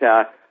that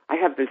I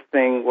have this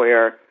thing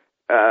where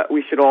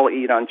we should all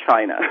eat on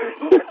china.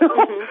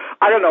 Mm-hmm.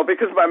 I don't know,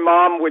 because my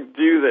mom would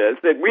do this,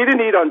 that we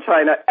didn't eat on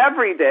china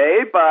every day,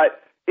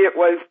 but it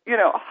was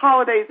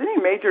holidays, any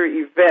major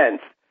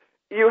events,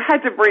 you had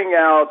to bring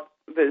out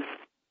this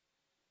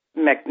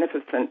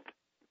magnificent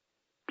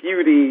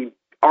beauty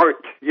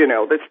art,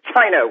 this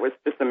china was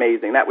just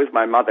amazing. That was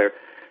my mother.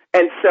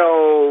 And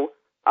so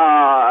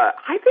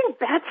I think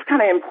that's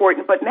kind of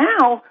important. But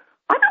now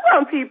I'm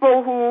around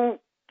people who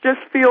just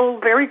feel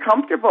very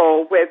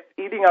comfortable with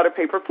eating out of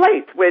paper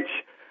plates, which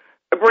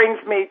brings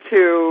me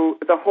to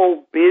the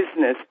whole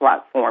business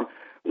platform.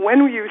 When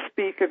you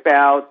speak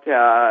about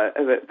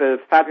the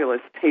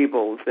fabulous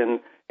tables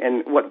and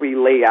what we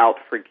lay out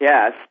for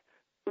guests,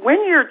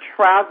 when you're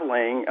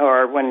traveling,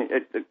 or when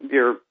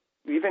you're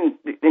even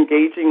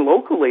engaging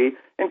locally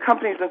in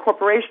companies and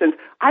corporations,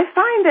 I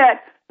find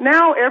that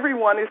now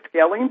everyone is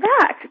scaling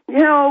back.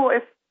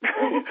 If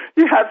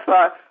you have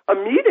a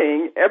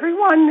meeting,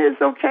 everyone is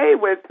okay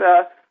with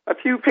a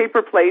few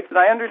paper plates, and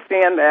I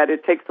understand that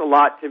it takes a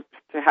lot to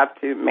have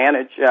to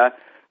manage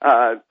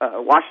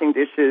washing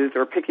dishes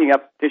or picking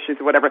up dishes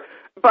or whatever.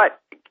 But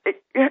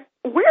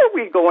where are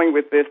we going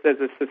with this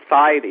as a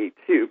society,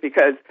 too?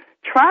 Because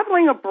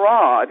traveling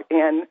abroad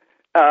and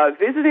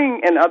visiting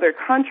in other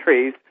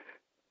countries,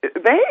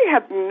 they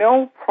have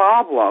no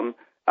problem,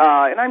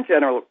 and I'm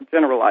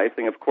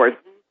generalizing, of course,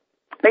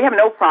 they have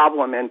no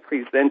problem in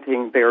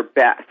presenting their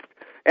best.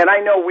 And I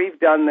know we've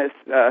done this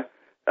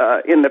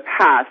in the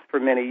past for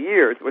many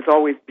years. It was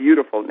always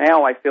beautiful.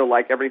 Now I feel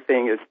like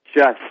everything is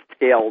just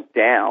scaled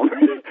down,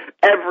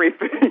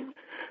 everything.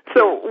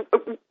 So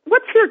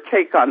what's your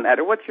take on that,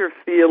 or what's your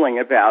feeling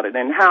about it,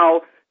 and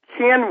how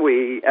can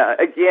we,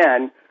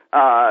 again,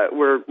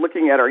 we're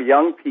looking at our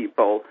young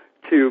people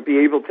to be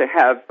able to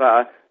have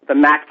the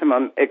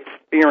maximum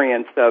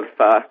experience of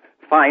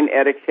fine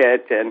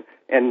etiquette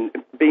and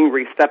being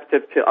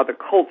receptive to other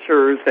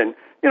cultures and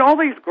all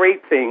these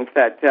great things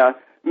that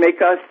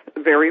make us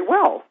very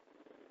well.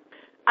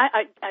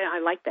 I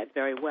like that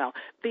very well.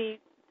 The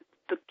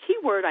key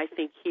word, I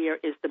think, here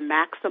is the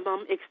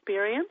maximum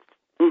experience.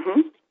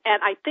 Mm-hmm.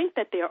 And I think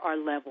that there are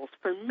levels.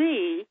 For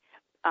me,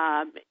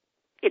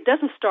 it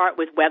doesn't start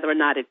with whether or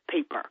not it's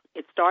paper.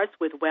 It starts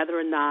with whether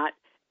or not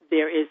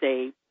there is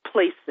a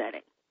place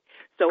setting.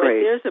 So Great.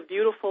 If there's a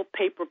beautiful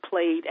paper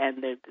plate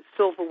and the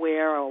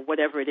silverware or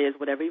whatever it is,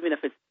 even if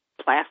it's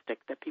plastic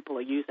that people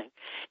are using,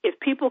 if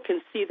people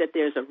can see that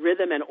there's a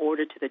rhythm and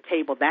order to the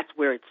table, that's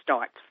where it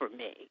starts for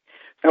me.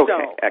 Okay,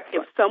 so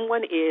excellent. If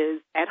someone is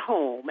at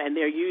home and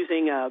they're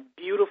using a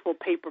beautiful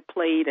paper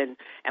plate and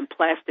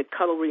plastic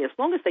cutlery, as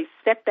long as they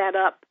set that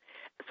up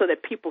so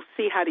that people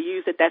see how to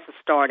use it, that's a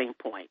starting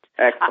point.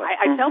 Excellent.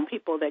 I tell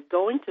people that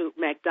going to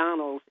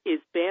McDonald's is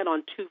bad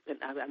on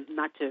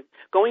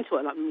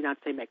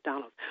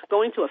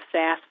going to a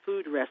fast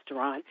food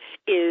restaurant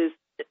is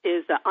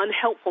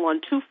unhelpful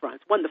on two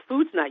fronts. One, the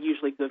food's not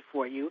usually good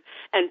for you,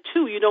 and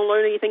two, you don't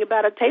learn anything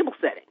about a table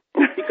setting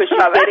because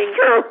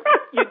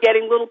you're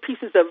getting little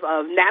pieces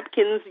of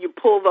napkins. You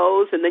pull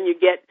those, and then you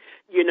get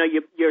your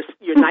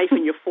knife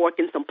and your fork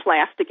in some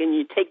plastic, and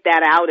you take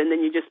that out, and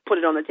then you just put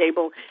it on the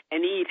table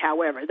and eat.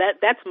 However,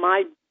 that's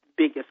my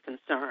biggest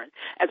concern.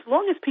 As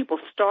long as people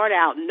start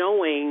out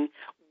knowing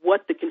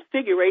what the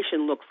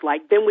configuration looks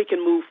like, then we can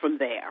move from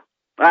there.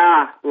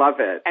 Ah, love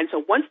it. And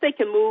so once they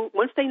can move,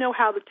 once they know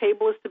how the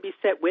table is to be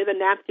set, where the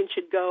napkin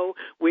should go,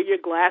 where your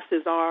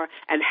glasses are,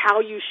 and how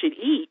you should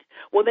eat,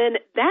 well, then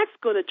that's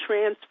going to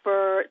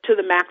transfer to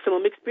the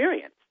maximum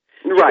experience.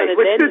 Right, You're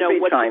which then could know be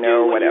what China to do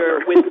or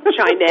whatever. with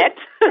Chinette.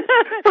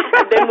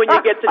 And then when you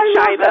get to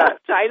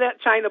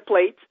China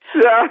plates,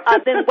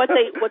 then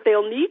what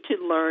they'll need to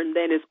learn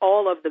then is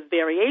all of the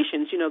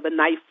variations, the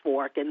knife,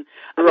 fork, and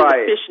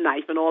the fish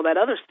knife and all that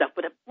other stuff.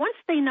 But once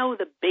they know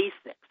the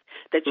basics,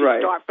 that you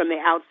start from the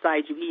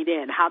outside, you eat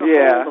in, how to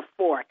hold the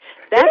fork,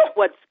 that's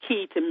what's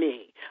key to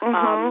me.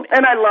 Mm-hmm.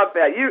 And I love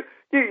that. You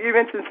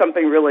mentioned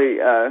something really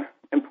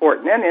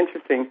important and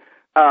interesting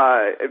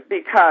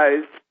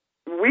because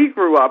we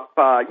grew up,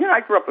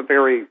 I grew up a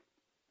very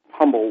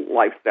humble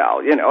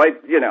lifestyle,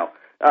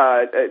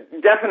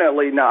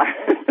 definitely not,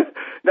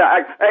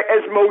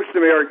 as most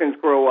Americans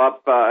grow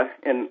up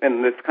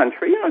in this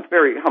country, it's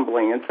very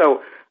humbling. And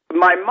so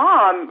my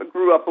mom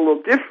grew up a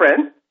little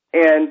different,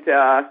 and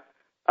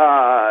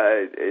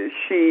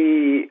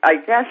she, I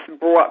guess,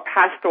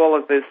 passed all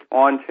of this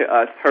on to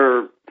us.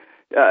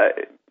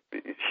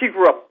 She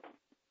grew up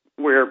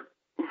where,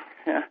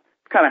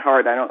 it's kind of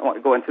hard, I don't want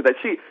to go into that.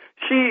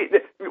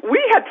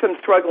 We had some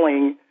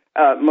struggling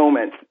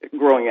moments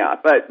growing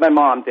up, but my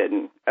mom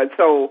didn't. And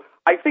so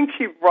I think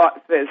she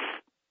brought this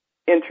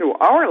into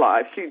our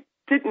lives. She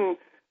didn't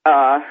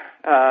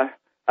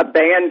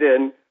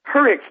abandon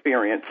her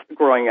experience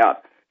growing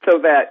up so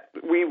that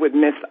we would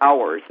miss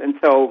ours. And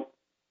so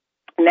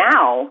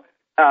now,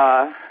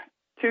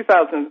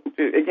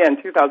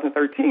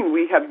 2013,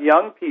 we have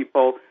young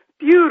people,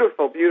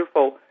 beautiful,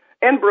 beautiful,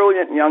 and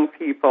brilliant young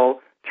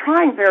people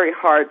trying very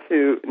hard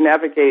to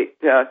navigate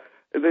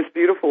this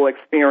beautiful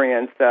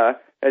experience,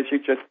 as you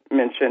just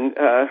mentioned,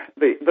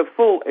 the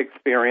full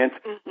experience.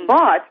 Mm-hmm.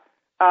 But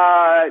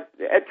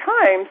at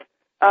times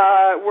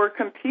we're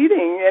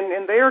competing,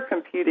 and they are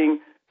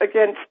competing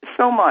against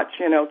so much,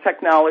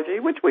 technology,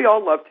 which we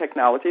all love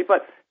technology,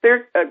 but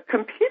they're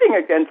competing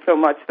against so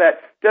much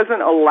that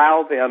doesn't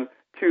allow them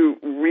to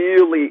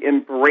really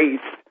embrace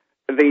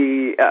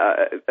the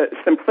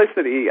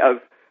simplicity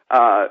of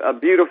a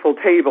beautiful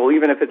table,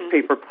 even if it's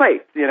paper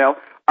plates,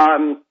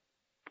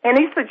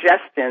 Any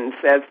suggestions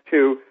as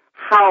to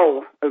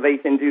how they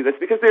can do this?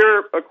 Because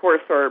they're, of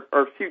course,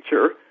 our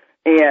future,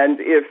 and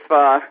if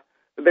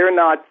they're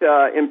not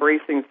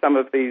embracing some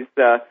of these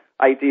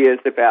ideas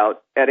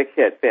about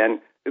etiquette,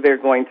 then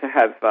they're going to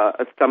have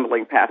a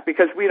stumbling path,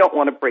 because we don't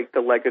want to break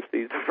the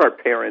legacies of our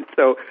parents.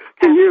 So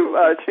can you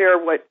share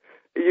what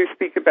you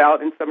speak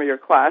about in some of your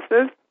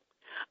classes?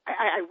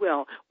 I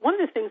will. One of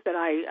the things that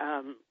I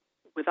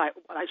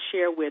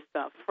share with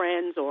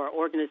friends or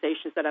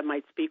organizations that I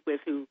might speak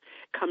with who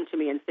come to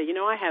me and say,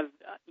 I have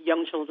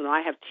young children,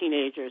 I have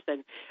teenagers,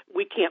 and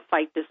we can't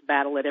fight this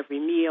battle at every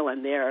meal,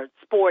 and they're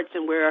sports,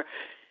 and we're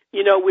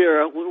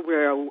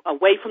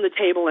away from the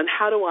table, and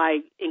how do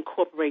I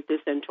incorporate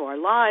this into our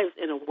lives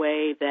in a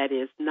way that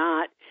is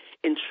not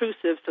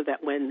intrusive, so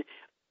that when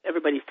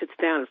everybody sits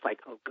down, it's like,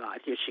 oh, God,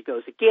 here she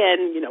goes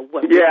again,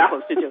 what we're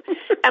supposed to do.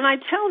 And I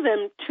tell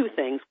them two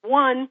things.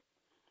 One,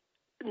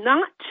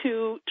 not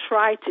to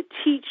try to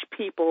teach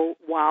people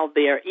while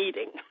they're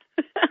eating.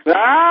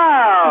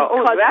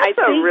 That's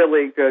a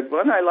really good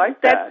one. I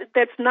like that.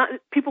 That's not,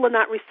 people are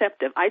not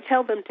receptive. I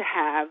tell them to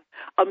have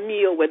a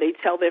meal where they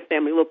tell their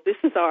family, look, this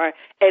is our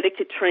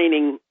etiquette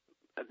training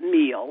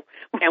meal,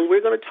 and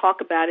we're going to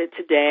talk about it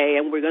today,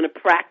 and we're going to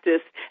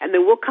practice, and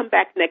then we'll come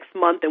back next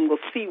month and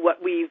we'll see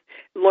what we've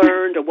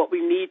learned or what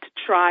we need to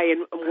try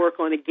and work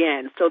on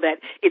again, so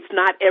that it's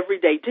not every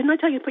day. Didn't I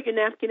tell you to put your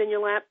napkin in your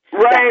lap?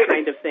 Right. That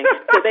kind of thing.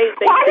 So they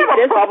I have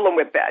a problem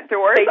with that,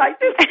 Doris. They have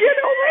to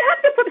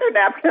put their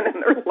napkin in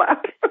their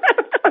lap.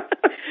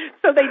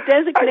 So they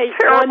designate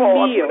one meal.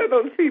 I'm one of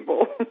those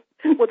people.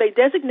 Well, they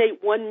designate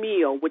one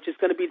meal, which is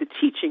going to be the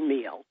teaching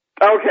meal.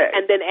 Okay.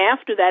 And then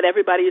after that,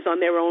 everybody is on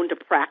their own to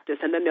practice,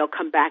 and then they'll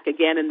come back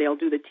again and they'll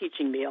do the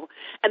teaching meal.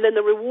 And then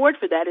the reward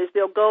for that is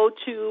they'll go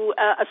to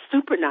a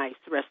super nice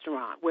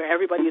restaurant where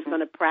everybody is going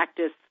to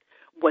practice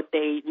what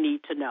they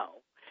need to know.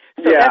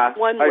 So that's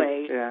one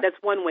way. That's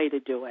one way to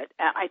do it.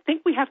 I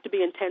think we have to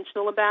be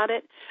intentional about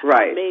it.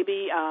 Right.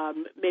 Maybe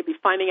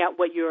finding out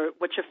what your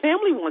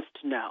family wants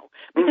to know.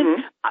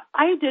 Because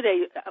I did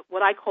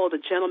what I called a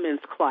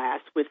gentleman's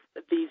class with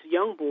these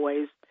young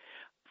boys,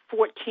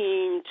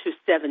 14 to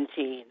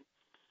 17.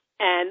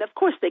 And, of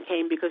course, they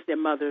came because their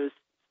mothers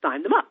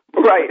signed them up,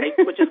 right?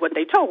 Which is what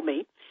they told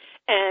me.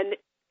 And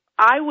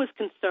I was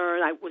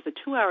concerned. It was a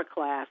 2-hour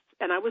class,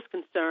 and I was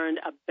concerned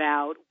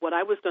about what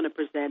I was going to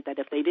present, that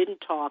if they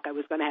didn't talk, I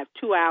was going to have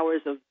 2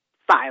 hours of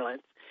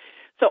silence.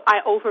 So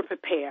I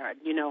over-prepared.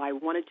 I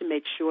wanted to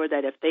make sure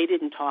that if they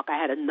didn't talk, I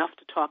had enough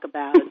to talk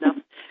about, enough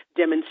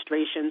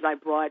demonstrations. I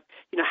brought,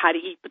 how to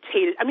eat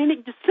potatoes. I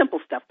mean, just simple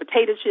stuff,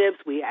 potato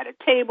chips. We had a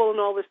table and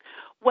all this.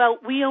 Well,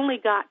 we only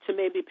got to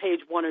maybe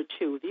page 1 or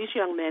 2. These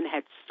young men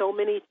had so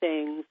many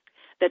things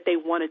that they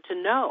wanted to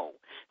know.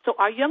 So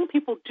our young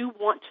people do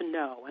want to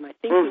know, and I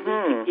think we need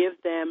to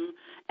give them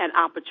an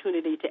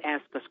opportunity to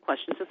ask us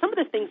questions. And some of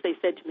the things they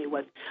said to me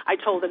was, I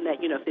told them that,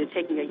 if they're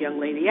taking a young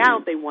lady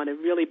out, they want to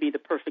really be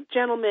the perfect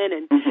gentleman,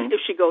 and if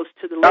she goes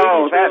to the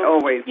ladies' that room,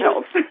 always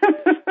helps.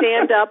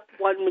 stand up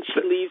when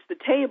she leaves the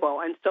table.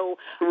 And so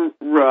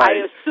right. I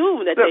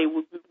assume that they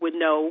would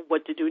know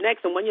what to do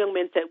next. And one young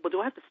man said, well, do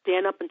I have to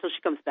stand up until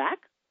she comes back?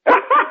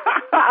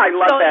 I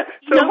love that.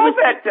 So on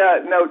that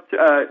note,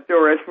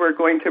 Doris, we're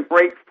going to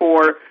break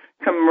for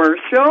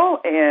commercial,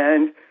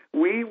 and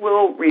we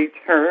will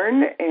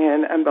return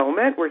in a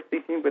moment. We're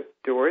speaking with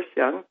Doris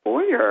Young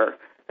Boyer,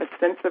 A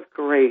Sense of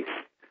Grace.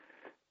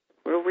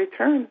 We'll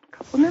return in a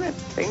couple minutes.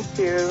 Thank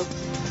you.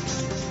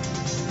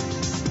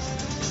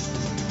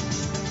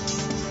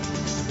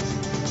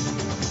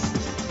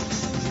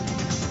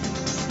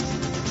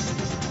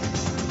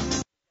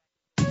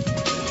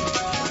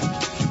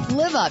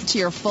 Live up to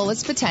your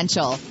fullest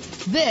potential.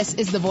 This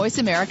is the Voice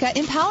America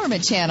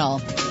Empowerment Channel.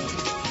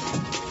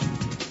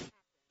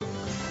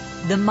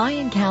 The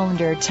Mayan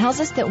calendar tells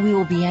us that we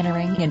will be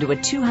entering into a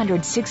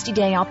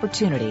 260-day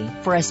opportunity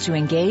for us to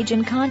engage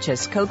in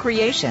conscious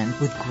co-creation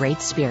with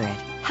Great Spirit.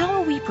 How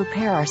will we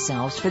prepare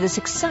ourselves for this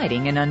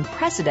exciting and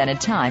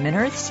unprecedented time in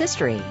Earth's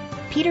history?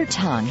 Peter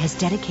Tung has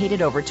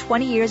dedicated over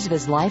 20 years of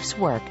his life's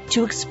work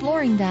to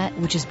exploring that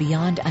which is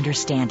beyond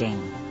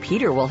understanding.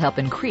 Peter will help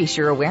increase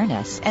your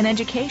awareness and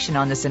education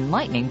on this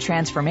enlightening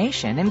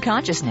transformation in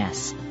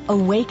consciousness.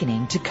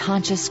 Awakening to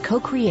Conscious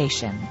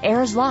Co-Creation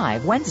airs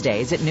live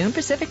Wednesdays at noon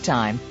Pacific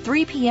Time,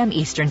 3 p.m.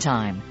 Eastern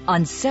Time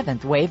on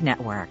 7th Wave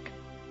Network.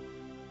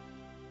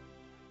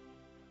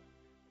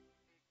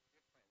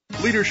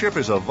 Leadership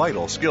is a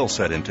vital skill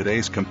set in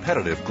today's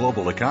competitive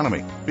global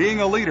economy.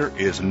 Being a leader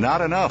is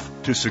not enough.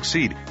 To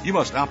succeed, you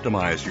must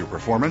optimize your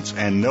performance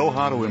and know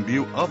how to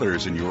imbue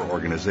others in your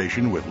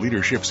organization with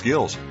leadership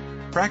skills.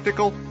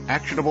 Practical,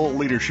 actionable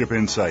leadership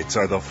insights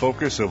are the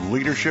focus of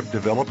Leadership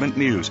Development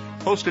News,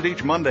 hosted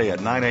each Monday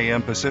at 9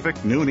 a.m.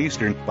 Pacific, noon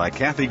Eastern, by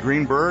Kathy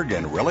Greenberg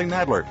and Relly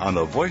Nadler on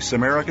the Voice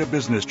America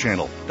Business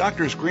Channel.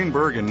 Doctors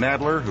Greenberg and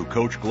Nadler, who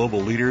coach global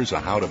leaders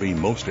on how to be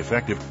most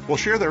effective, will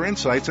share their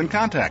insights and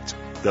contacts.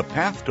 The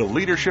path to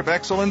leadership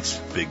excellence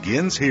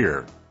begins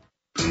here.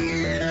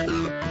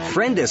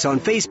 Friend us on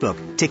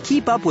Facebook to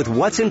keep up with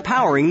what's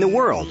empowering the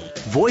world.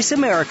 Voice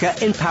America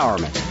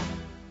Empowerment.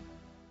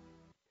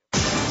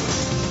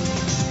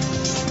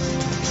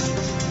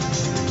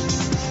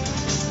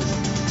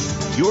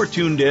 You're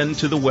tuned in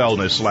to the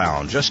Wellness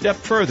Lounge, a step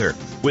further,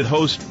 with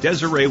host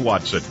Desiree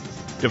Watson.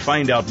 To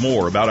find out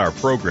more about our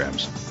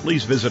programs,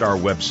 please visit our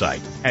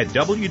website at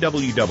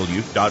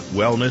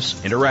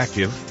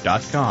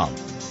www.wellnessinteractive.com.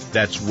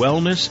 That's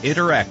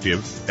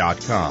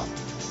wellnessinteractive.com.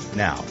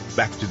 Now,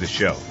 back to the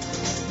show.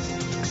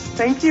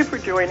 Thank you for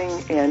joining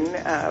in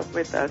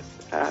with us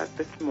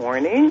this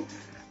morning.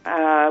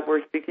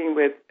 We're speaking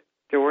with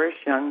Doris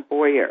Young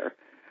Boyer.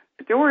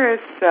 Doris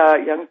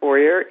Young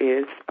Boyer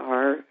is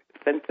our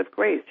Sense of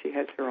Grace. She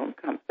has her own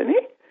company,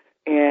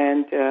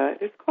 and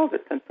it's called A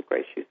Sense of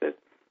Grace. She's a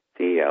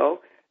CEO,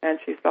 and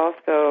she's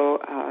also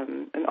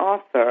an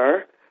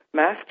author,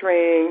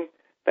 Mastering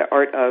the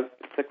Art of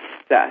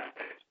Success.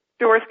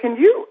 Doris, can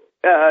you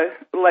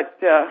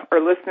let our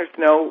listeners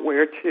know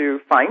where to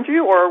find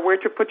you or where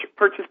to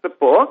purchase the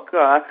book?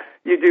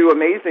 You do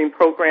amazing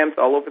programs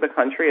all over the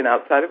country and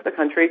outside of the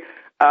country.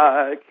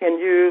 Can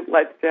you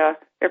let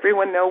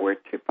everyone know where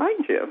to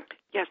find you?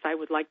 Yes, I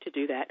would like to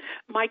do that.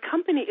 My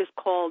company is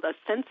called A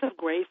Sense of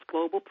Grace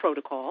Global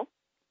Protocol.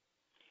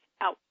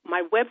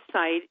 My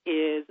website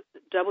is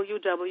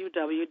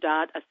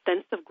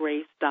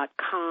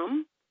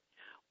www.asenseofgrace.com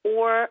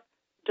or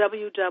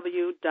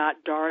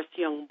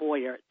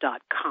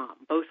www.dorisyoungboyer.com.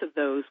 Both of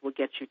those will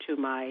get you to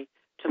my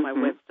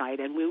website.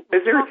 And we'll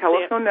is there a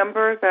telephone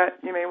number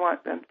that you may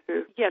want them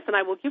to? Yes, and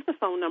I will give the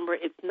phone number.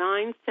 It's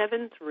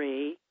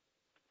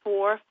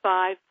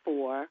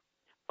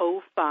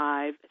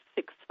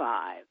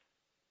 973-454-0565.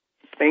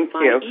 Thank you.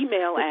 My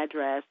email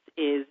address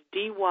is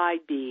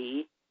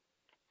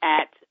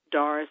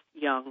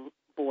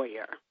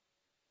dyd@DorisYoungBoyer.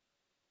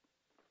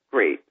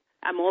 Great.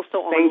 I'm also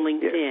on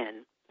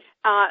LinkedIn.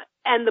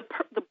 And the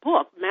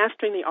book,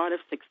 Mastering the Art of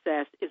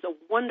Success, is a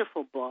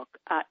wonderful book.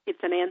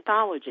 It's an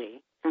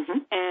anthology,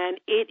 and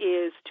it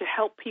is to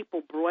help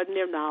people broaden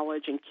their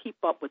knowledge and keep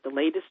up with the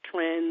latest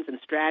trends and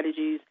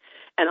strategies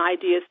and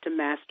ideas to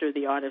master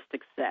the art of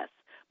success.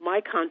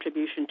 My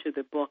contribution to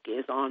the book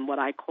is on what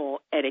I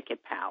call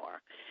etiquette power,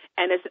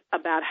 and it's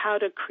about how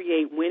to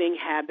create winning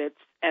habits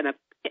and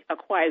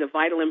acquire the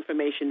vital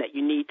information that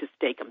you need to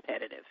stay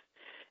competitive.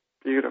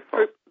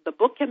 Beautiful. The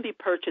book can be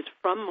purchased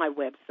from my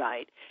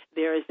website.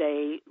 There is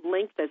a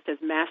link that says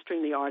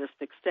Mastering the Art of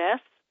Success.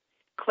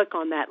 Click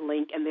on that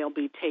link, and they'll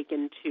be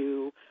taken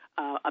to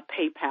a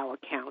PayPal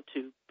account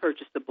to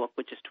purchase the book,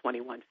 which is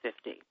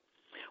 $21.50.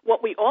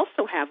 What we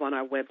also have on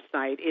our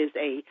website is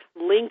a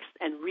links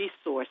and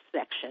resource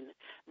section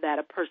that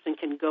a person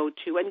can go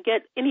to and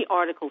get any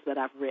articles that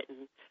I've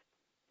written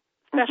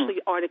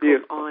especially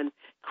articles on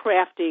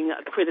crafting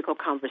critical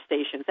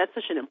conversations. That's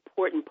such an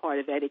important part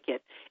of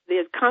etiquette.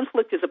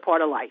 Conflict is a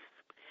part of life.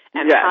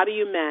 And how do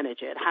you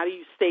manage it? How do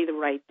you say the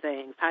right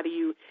things? How do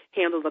you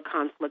handle the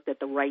conflict at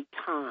the right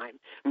time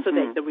so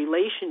that the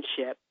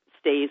relationship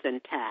stays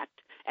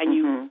intact and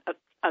you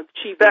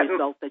achieve the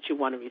result that you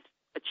want to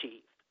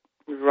achieve?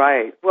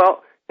 Right.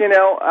 Well,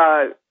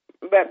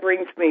 that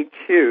brings me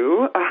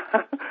to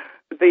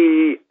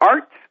the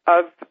art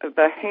of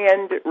the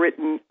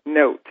handwritten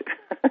note.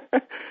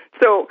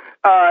 So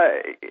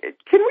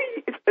can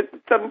we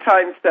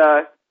sometimes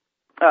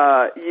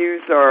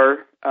use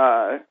our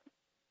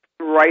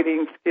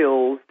writing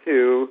skills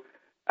to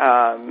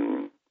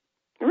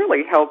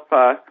really help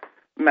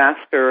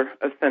master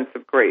a sense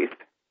of grace?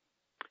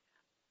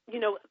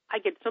 I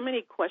get so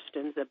many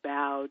questions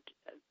about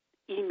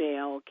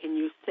email. Can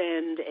you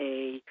send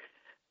a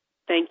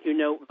thank you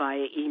note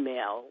via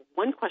email?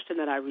 One question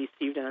that I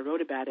received, and I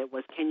wrote about it,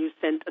 was, can you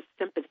send a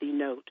sympathy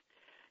note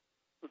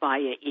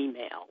via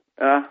email?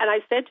 And I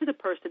said to the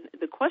person,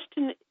 the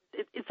question,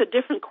 it's a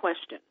different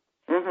question.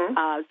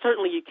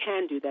 Certainly you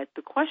can do that.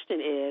 The question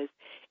is,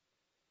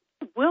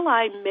 will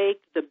I make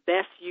the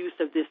best use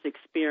of this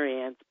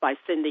experience by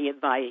sending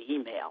it via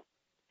email?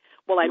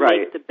 Will I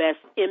make the best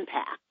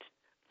impact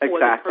for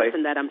the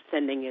person that I'm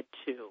sending it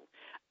to?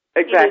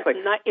 Exactly.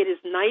 It is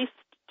nice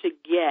to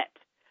get.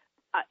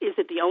 Is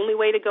it the only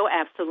way to go?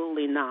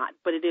 Absolutely not.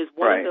 But it is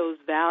one of those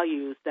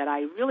values that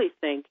I really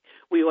think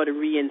we ought to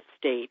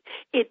reinstate.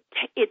 It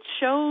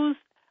shows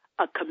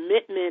a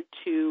commitment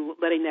to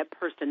letting that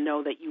person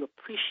know that you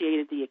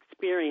appreciated the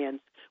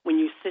experience when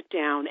you sit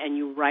down and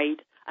you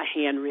write a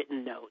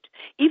handwritten note.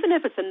 Even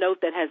if it's a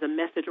note that has a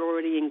message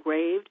already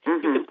engraved,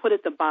 you can put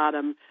at the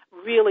bottom,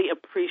 really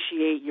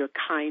appreciate your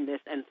kindness,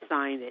 and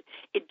sign it.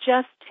 It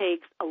just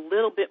takes a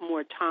little bit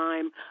more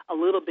time, a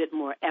little bit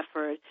more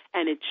effort,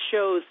 and it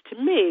shows, to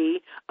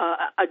me,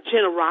 a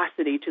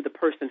generosity to the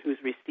person who's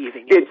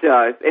receiving it. It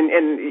does.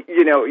 And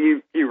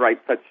you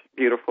write such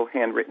beautiful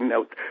handwritten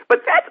notes.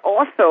 But that's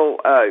also,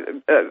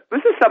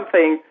 this is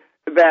something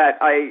that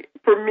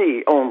for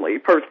me only,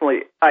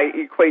 personally, I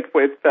equate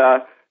with the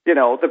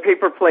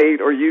paper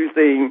plate or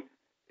using,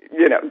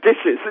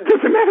 dishes. It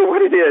doesn't matter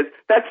what it is.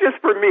 That's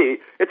just for me.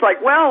 It's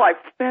like, well, I've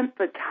spent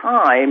the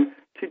time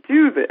to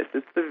do this.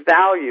 It's the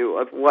value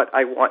of what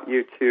I want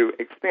you to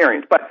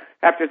experience. But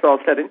after it's all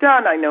said and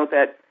done, I know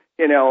that,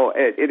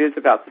 it is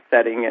about the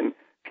setting and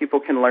people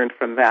can learn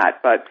from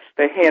that. But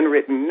the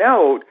handwritten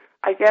note,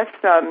 I guess,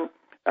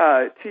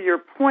 to your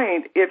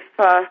point, if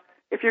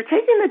you're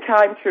taking the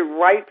time to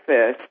write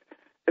this,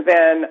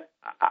 then,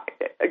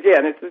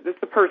 again, it's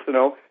a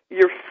personal,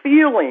 you're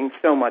feeling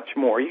so much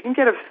more. You can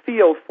get a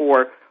feel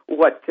for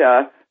what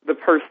the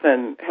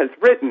person has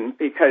written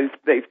because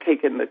they've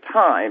taken the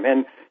time.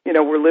 And,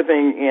 we're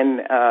living in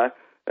a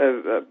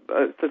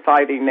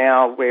society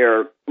now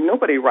where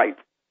nobody writes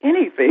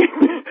anything.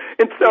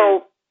 And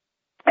so,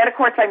 and of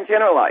course I'm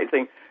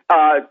generalizing.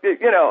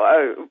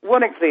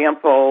 One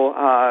example,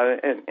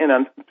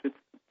 and it's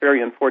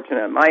very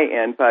unfortunate on my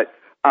end, but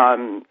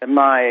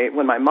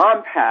when my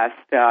mom passed,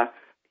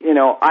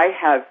 I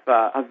have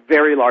a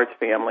very large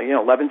family,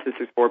 11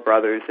 sisters, 4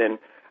 brothers, and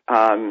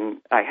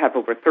I have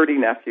over 30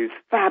 nephews,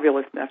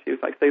 fabulous nephews.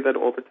 I say that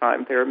all the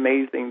time. They're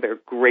amazing. They're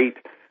great.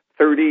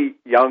 30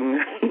 young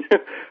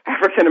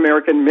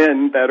African-American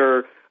men that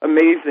are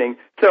amazing.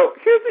 So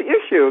here's the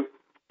issue.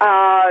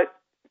 I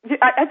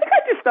think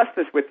I discussed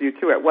this with you,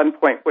 too, at one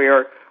point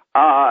where,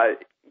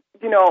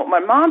 my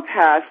mom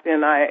passed,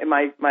 and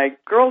my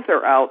girls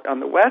are out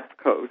on the West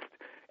Coast,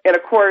 and,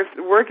 of course,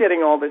 we're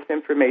getting all this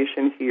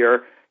information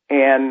here,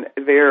 and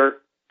they're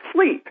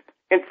asleep.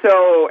 And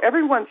so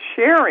everyone's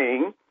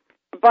sharing,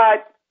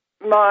 but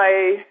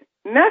my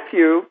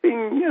nephew,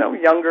 being,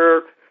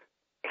 younger,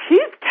 he's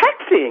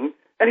texting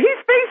and he's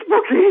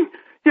Facebooking,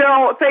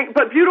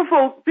 but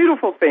beautiful,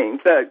 beautiful things.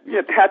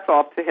 Hats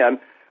off to him.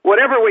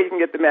 Whatever way you can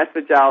get the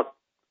message out,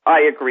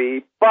 I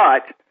agree,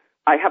 but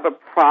I have a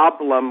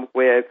problem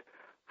with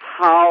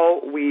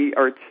how we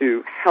are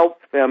to help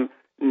them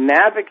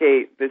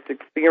navigate this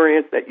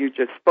experience that you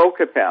just spoke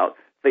about,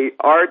 the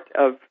art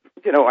of,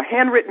 a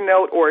handwritten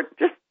note or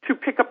just to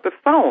pick up the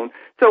phone.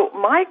 So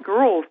my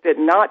girls did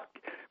not,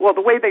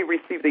 the way they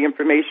received the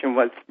information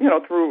was,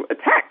 through a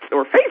text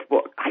or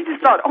Facebook. I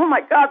just thought, oh,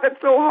 my God, that's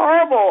so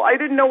horrible. I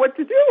didn't know what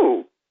to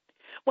do.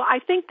 Well, I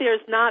think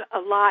there's not a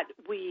lot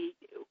we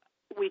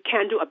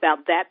can do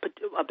about that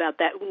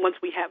once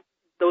we have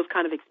those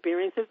kind of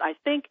experiences. I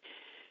think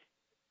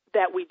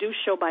that we do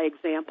show by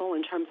example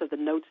in terms of the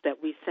notes that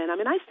we send. I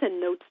mean, I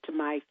send notes to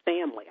my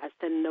family. I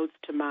send notes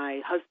to my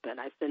husband.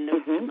 I send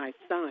notes to my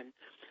son.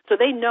 So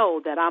they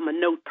know that I'm a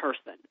note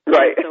person.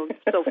 Right.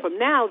 So from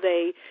now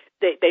they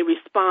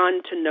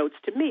respond to notes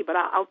to me. But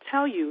I'll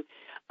tell you,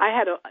 I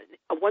had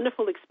a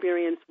wonderful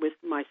experience with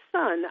my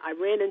son. I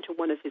ran into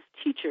one of his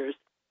teachers,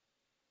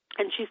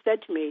 and she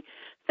said to me,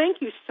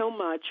 "Thank you so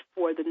much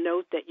for the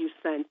note that you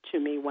sent to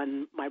me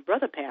when my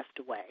brother passed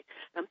away."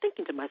 And I'm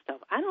thinking to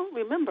myself, I don't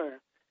remember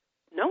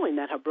knowing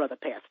that her brother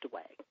passed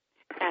away.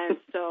 And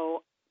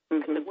so I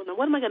said, well, now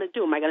what am I going to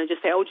do? Am I going to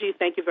just say, oh, gee,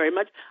 thank you very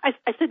much? I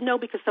said no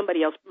because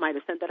somebody else might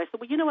have sent that. I said,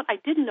 well, you know what? I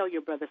didn't know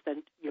your brother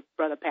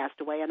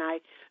passed away, and I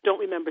don't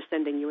remember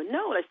sending you a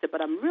note. I said,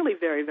 but I'm really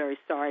very, very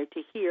sorry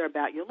to hear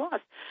about your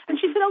loss. And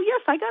she said, oh,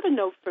 yes, I got a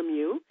note from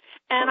you.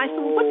 And I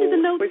said, well, what did the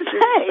note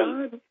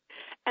say?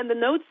 And the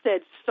note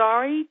said,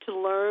 sorry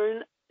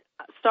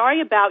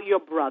about your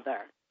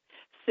brother.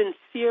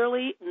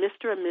 Sincerely,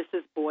 Mr. and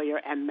Mrs.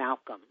 Boyer and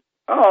Malcolm.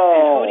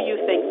 Oh. And who do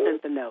you think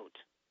sent the note?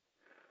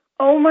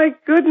 Oh, my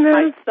goodness.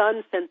 My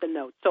son sent the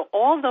note. So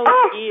all those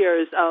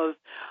years of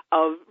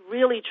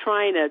really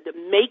trying to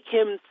make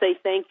him say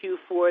thank you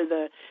for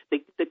the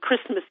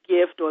Christmas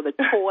gift or the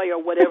toy or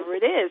whatever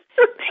it is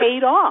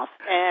paid off.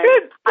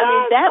 And I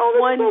mean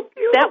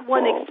that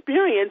one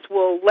experience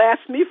will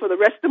last me for the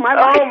rest of my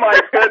life. Oh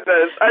my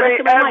goodness. I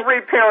mean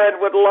every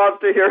parent would love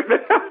to hear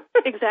that.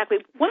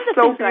 Exactly. One of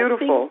the things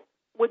beautiful.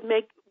 I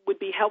think would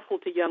be helpful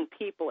to young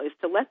people is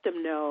to let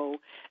them know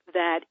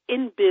that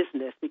in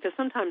business, because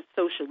sometimes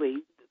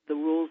socially the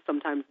rules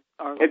sometimes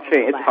are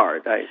it's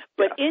hard.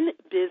 But in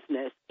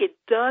business, it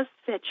does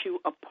set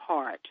you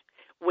apart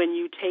when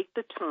you take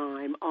the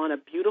time on a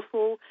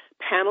beautiful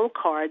panel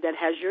card that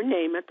has your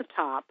name at the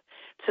top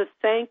to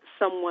thank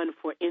someone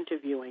for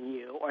interviewing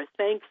you or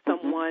thank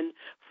someone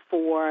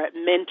for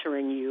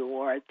mentoring you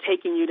or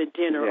taking you to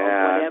dinner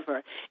or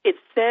whatever. It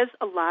says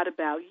a lot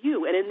about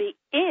you. And in the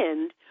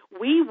end,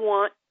 we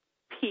want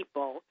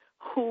people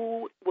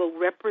who will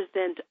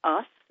represent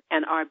us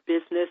and our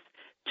business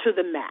to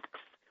the max.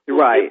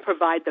 Right.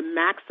 Provide the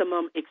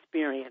maximum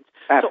experience.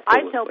 Absolutely.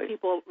 So I tell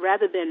people,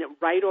 rather than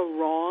right or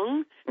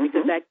wrong,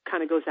 because that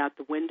kind of goes out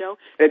the window,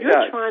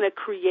 you're trying to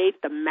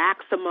create the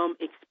maximum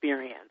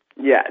experience.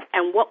 Yes.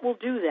 And what will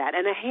do that?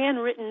 And a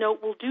handwritten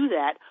note will do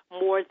that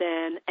more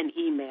than an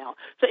email.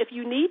 So if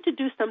you need to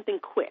do something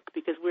quick,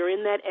 because we're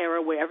in that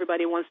era where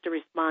everybody wants to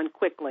respond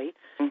quickly,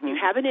 you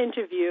have an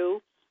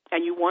interview,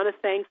 and you want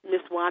to thank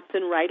Ms.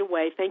 Watson right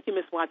away. Thank you,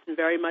 Ms. Watson,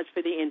 very much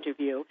for the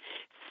interview.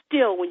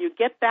 Still, when you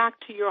get back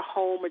to your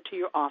home or to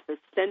your office,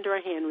 send her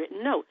a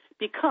handwritten note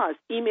because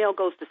email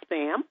goes to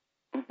spam.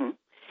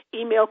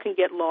 Email can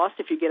get lost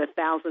if you get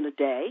 1,000 a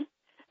day.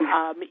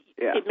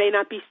 It may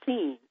not be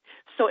seen.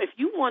 So if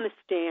you want to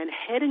stand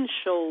head and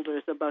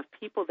shoulders above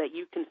people that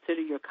you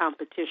consider your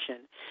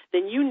competition,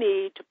 then you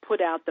need to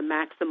put out the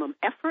maximum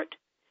effort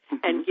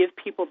and give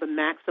people the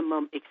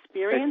maximum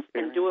experience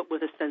and do it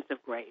with a sense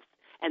of grace.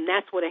 And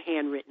that's what a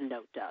handwritten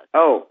note does.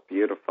 Oh,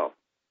 beautiful.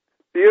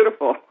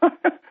 Beautiful.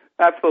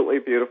 Absolutely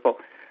beautiful.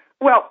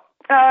 Well,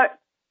 I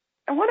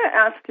want to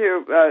ask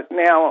you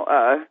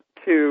now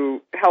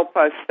to help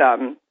us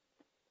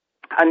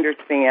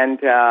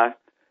understand the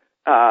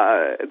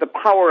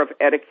power of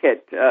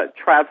etiquette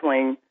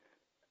traveling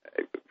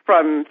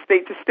from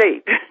state to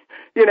state.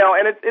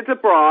 And it's a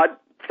broad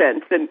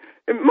sense. And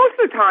most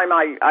of the time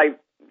I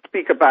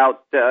speak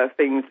about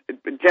things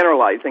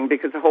generalizing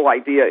because the whole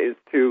idea is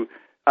to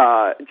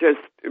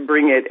just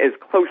bring it as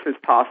close as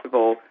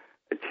possible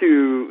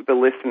to the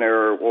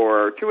listener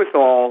or to us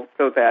all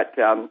so that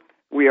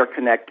we are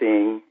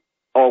connecting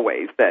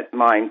always, that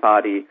mind,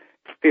 body,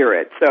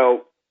 spirit.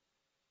 So,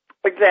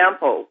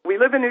 example, we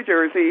live in New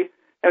Jersey,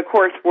 and of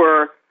course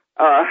we're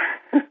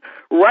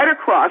right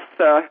across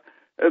the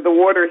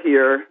water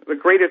here, the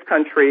greatest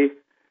country,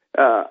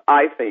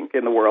 I think,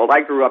 in the world.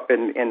 I grew up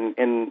in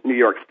New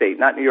York State,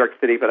 not New York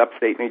City, but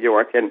upstate New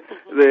York. And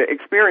the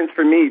experience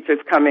for me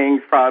just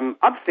coming from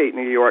upstate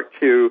New York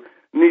to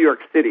New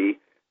York City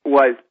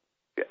was,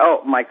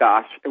 oh, my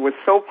gosh, it was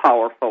so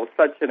powerful,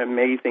 such an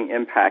amazing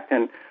impact.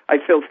 And I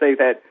still say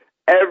that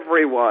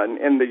everyone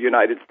in the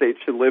United States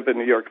should live in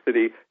New York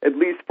City at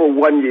least for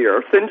 1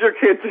 year. Send your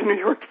kids to New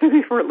York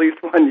City for at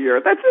least 1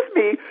 year. That's just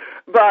me.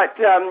 But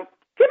given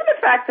the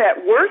fact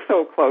that we're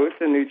so close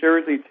in New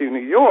Jersey to New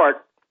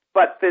York,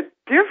 but the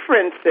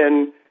difference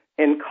in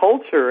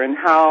culture and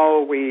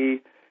how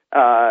we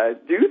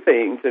do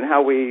things and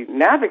how we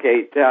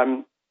navigate,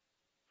 that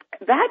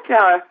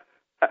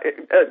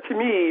to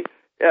me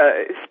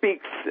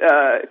speaks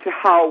to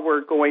how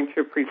we're going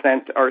to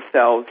present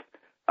ourselves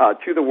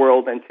to the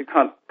world and to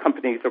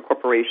companies or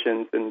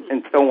corporations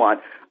and so on.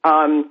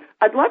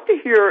 I'd love to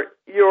hear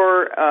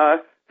your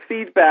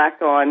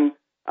feedback on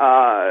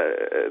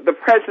the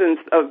presence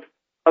of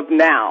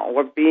now,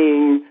 of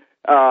being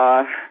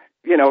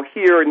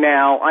here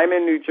now. I'm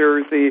in New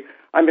Jersey.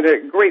 I'm in a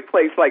great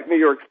place like New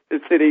York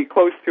City,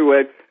 close to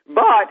it,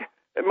 but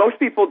most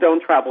people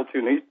don't travel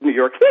to New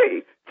York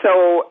City.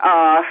 So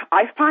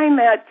I find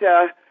that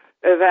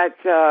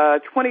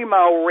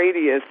 20-mile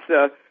radius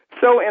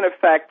so in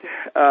effect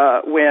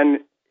when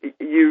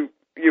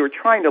you're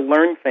trying to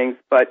learn things,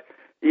 but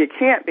you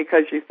can't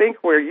because you think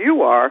where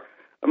you are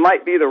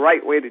might be the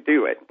right way to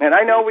do it. And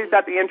I know we've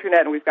got the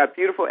Internet and we've got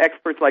beautiful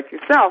experts like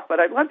yourself, but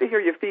I'd love to hear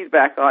your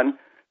feedback on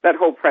that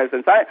whole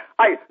presence.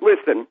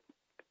 Listen,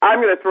 I'm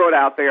going to throw it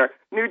out there.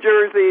 New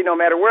Jersey, no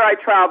matter where I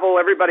travel,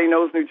 everybody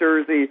knows New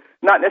Jersey,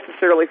 not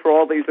necessarily for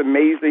all these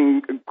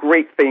amazing,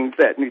 great things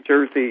that New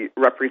Jersey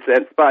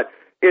represents, but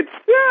it's,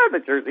 the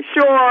Jersey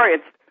Shore,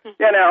 it's,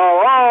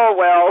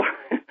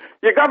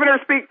 your governor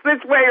speaks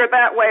this way or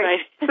that way.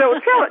 Right. So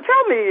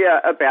tell me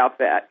about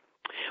that.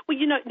 Well,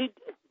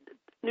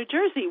 New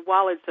Jersey,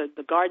 while it's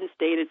the Garden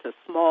State, it's a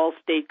small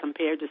state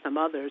compared to some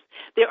others.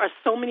 There are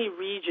so many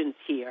regions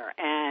here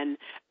and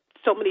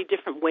so many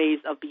different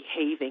ways of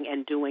behaving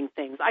and doing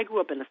things. I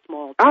grew up in a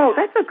small town. Oh,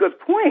 that's a good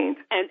point.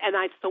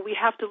 So we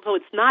have to. So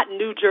it's not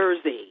New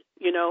Jersey.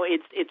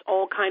 It's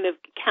all kind of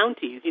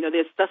counties.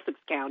 There's Sussex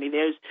County,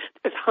 there's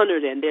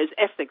Hunterdon, there's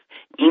Essex.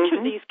 Each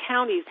of these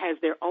counties has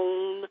their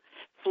own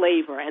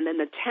flavor, and then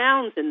the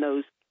towns in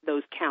those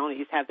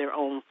counties have their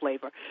own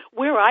flavor.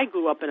 Where I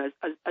grew up in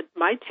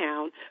my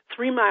town,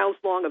 3 miles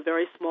long, a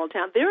very small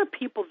town, there are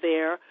people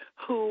there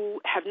who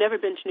have never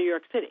been to New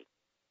York City.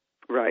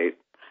 Right.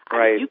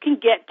 You can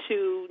get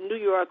to New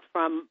York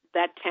from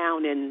that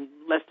town in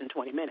less than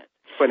 20 minutes.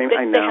 I know.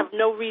 They have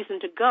no reason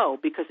to go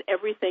because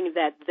everything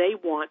that they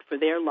want for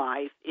their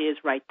life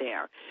is right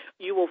there.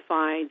 You will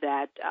find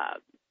that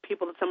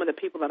some of the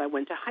people that I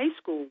went to high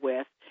school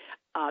with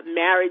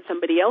married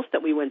somebody else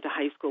that we went to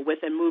high school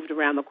with and moved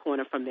around the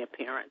corner from their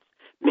parents.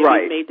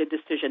 Maybe made the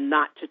decision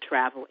not to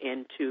travel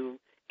into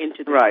the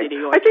city.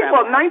 Or I think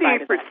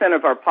 98%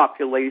 of our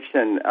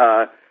population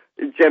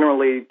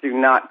generally do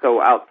not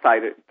go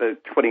outside the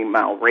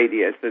 20-mile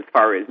radius as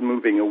far as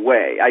moving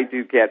away. I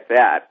do get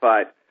that,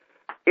 but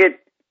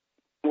it's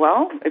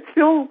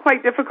still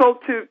quite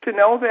difficult to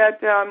know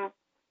that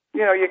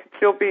you can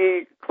still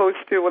be close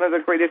to one of the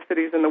greatest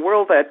cities in the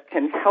world that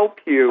can help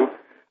you,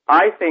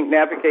 I think,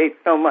 navigate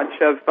so much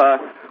of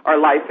our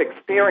life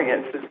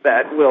experiences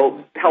that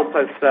will help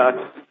us,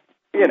 to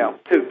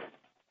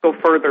go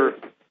further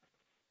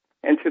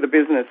into the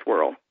business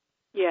world.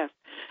 Yes.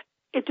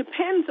 It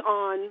depends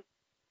on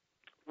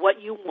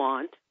what you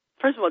want.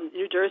 First of all,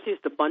 New Jersey is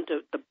the brunt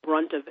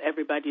of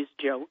everybody's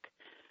joke.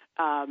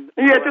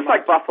 Just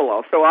like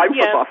Buffalo. So I'm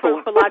for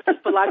Buffalo. for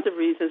lots of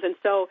reasons. And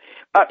so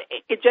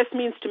it just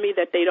means to me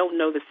that they don't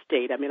know the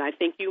state. I mean, I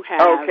think you have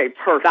perfect.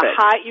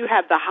 You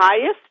have the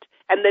highest,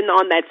 and then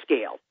on that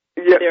scale.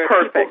 Yeah,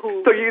 perfect.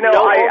 So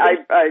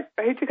I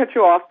hate to cut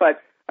you off,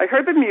 but I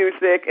heard the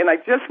music, and I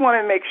just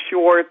want to make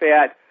sure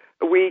that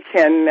we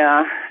can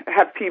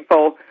have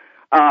people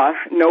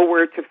know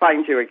where to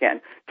find you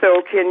again.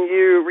 So can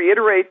you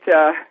reiterate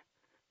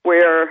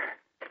where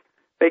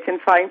they can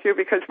find you,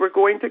 because we're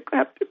going to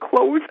have to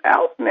close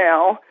out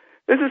now.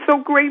 This is so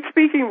great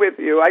speaking with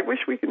you. I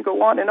wish we could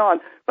go on,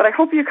 but I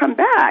hope you come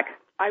back.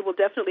 I will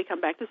definitely come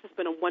back. This has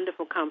been a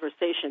wonderful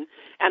conversation,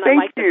 and Thank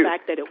I like you. the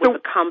fact that it was a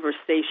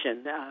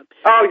conversation.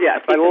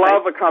 Yes, I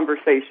love a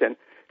conversation.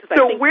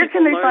 So where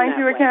can they find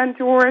you again,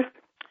 Doris?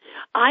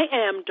 I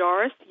am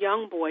Doris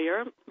Young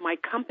Boyer. My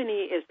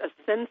company is A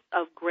Sense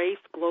of Grace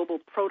Global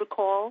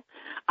Protocol.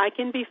 I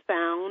can be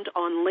found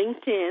on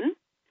LinkedIn,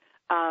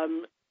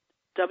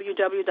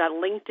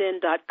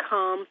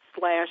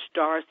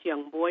 www.linkedin.com/Doris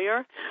Young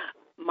Boyer.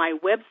 My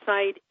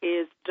website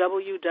is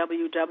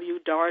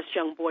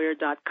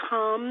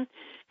www.dorisyoungboyer.com,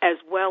 as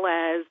well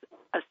as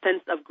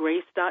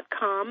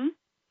asenseofgrace.com.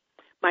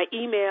 My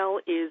email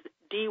is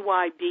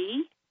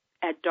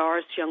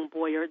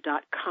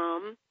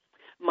dyb@dorisyoungboyer.com.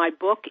 My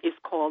book is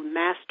called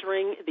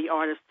Mastering the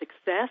Art of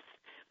Success,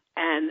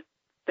 and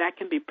that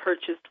can be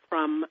purchased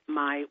from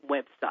my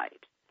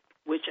website,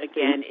 which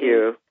again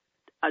is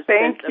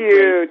Thank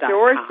you,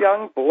 Doris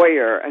Young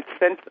Boyer, A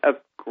Sense of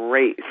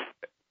Grace.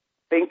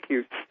 Thank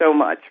you so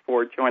much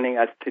for joining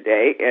us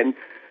today, and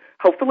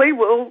hopefully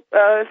we'll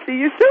see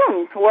you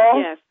soon.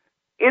 Yes.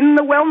 In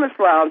the Wellness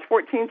Lounge,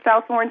 14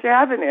 South Orange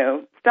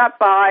Avenue. Stop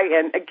by,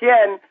 and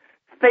again,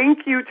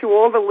 thank you to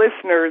all the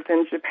listeners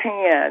in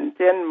Japan,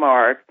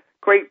 Denmark,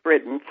 Great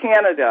Britain,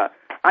 Canada.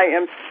 I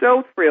am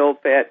so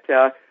thrilled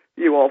that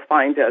you all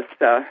find us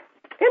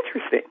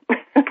interesting.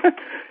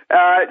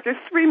 Just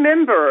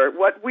remember,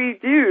 what we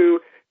do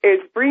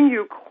is bring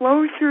you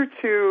closer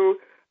to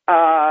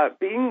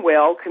being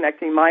well,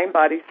 connecting mind,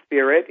 body,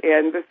 spirit,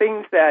 and the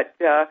things that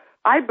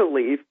I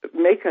believe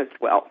make us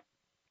well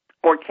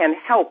or can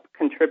help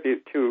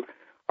contribute to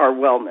our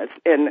wellness.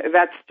 And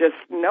that's just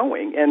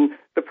knowing. And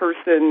the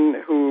person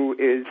who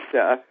is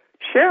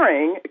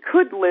sharing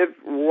could live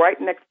right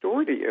next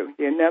door to you.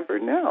 You never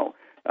know.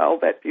 All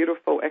that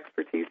beautiful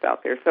expertise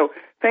out there. So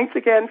thanks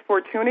again for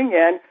tuning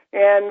in,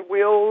 and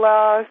we'll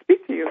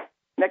speak to you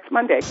next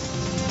Monday.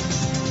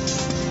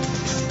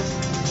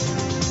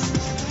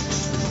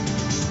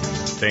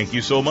 Thank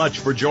you so much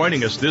for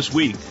joining us this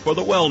week for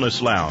the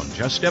Wellness Lounge.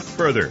 A step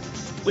further.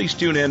 Please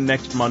tune in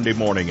next Monday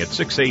morning at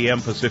 6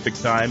 a.m. Pacific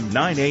Time,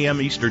 9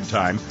 a.m. Eastern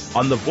Time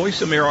on the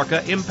Voice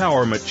America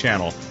Empowerment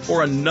Channel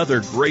for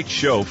another great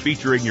show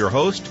featuring your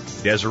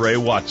host, Desiree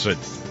Watson.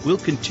 We'll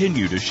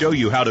continue to show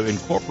you how to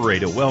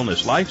incorporate a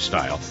wellness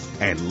lifestyle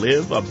and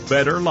live a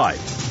better life.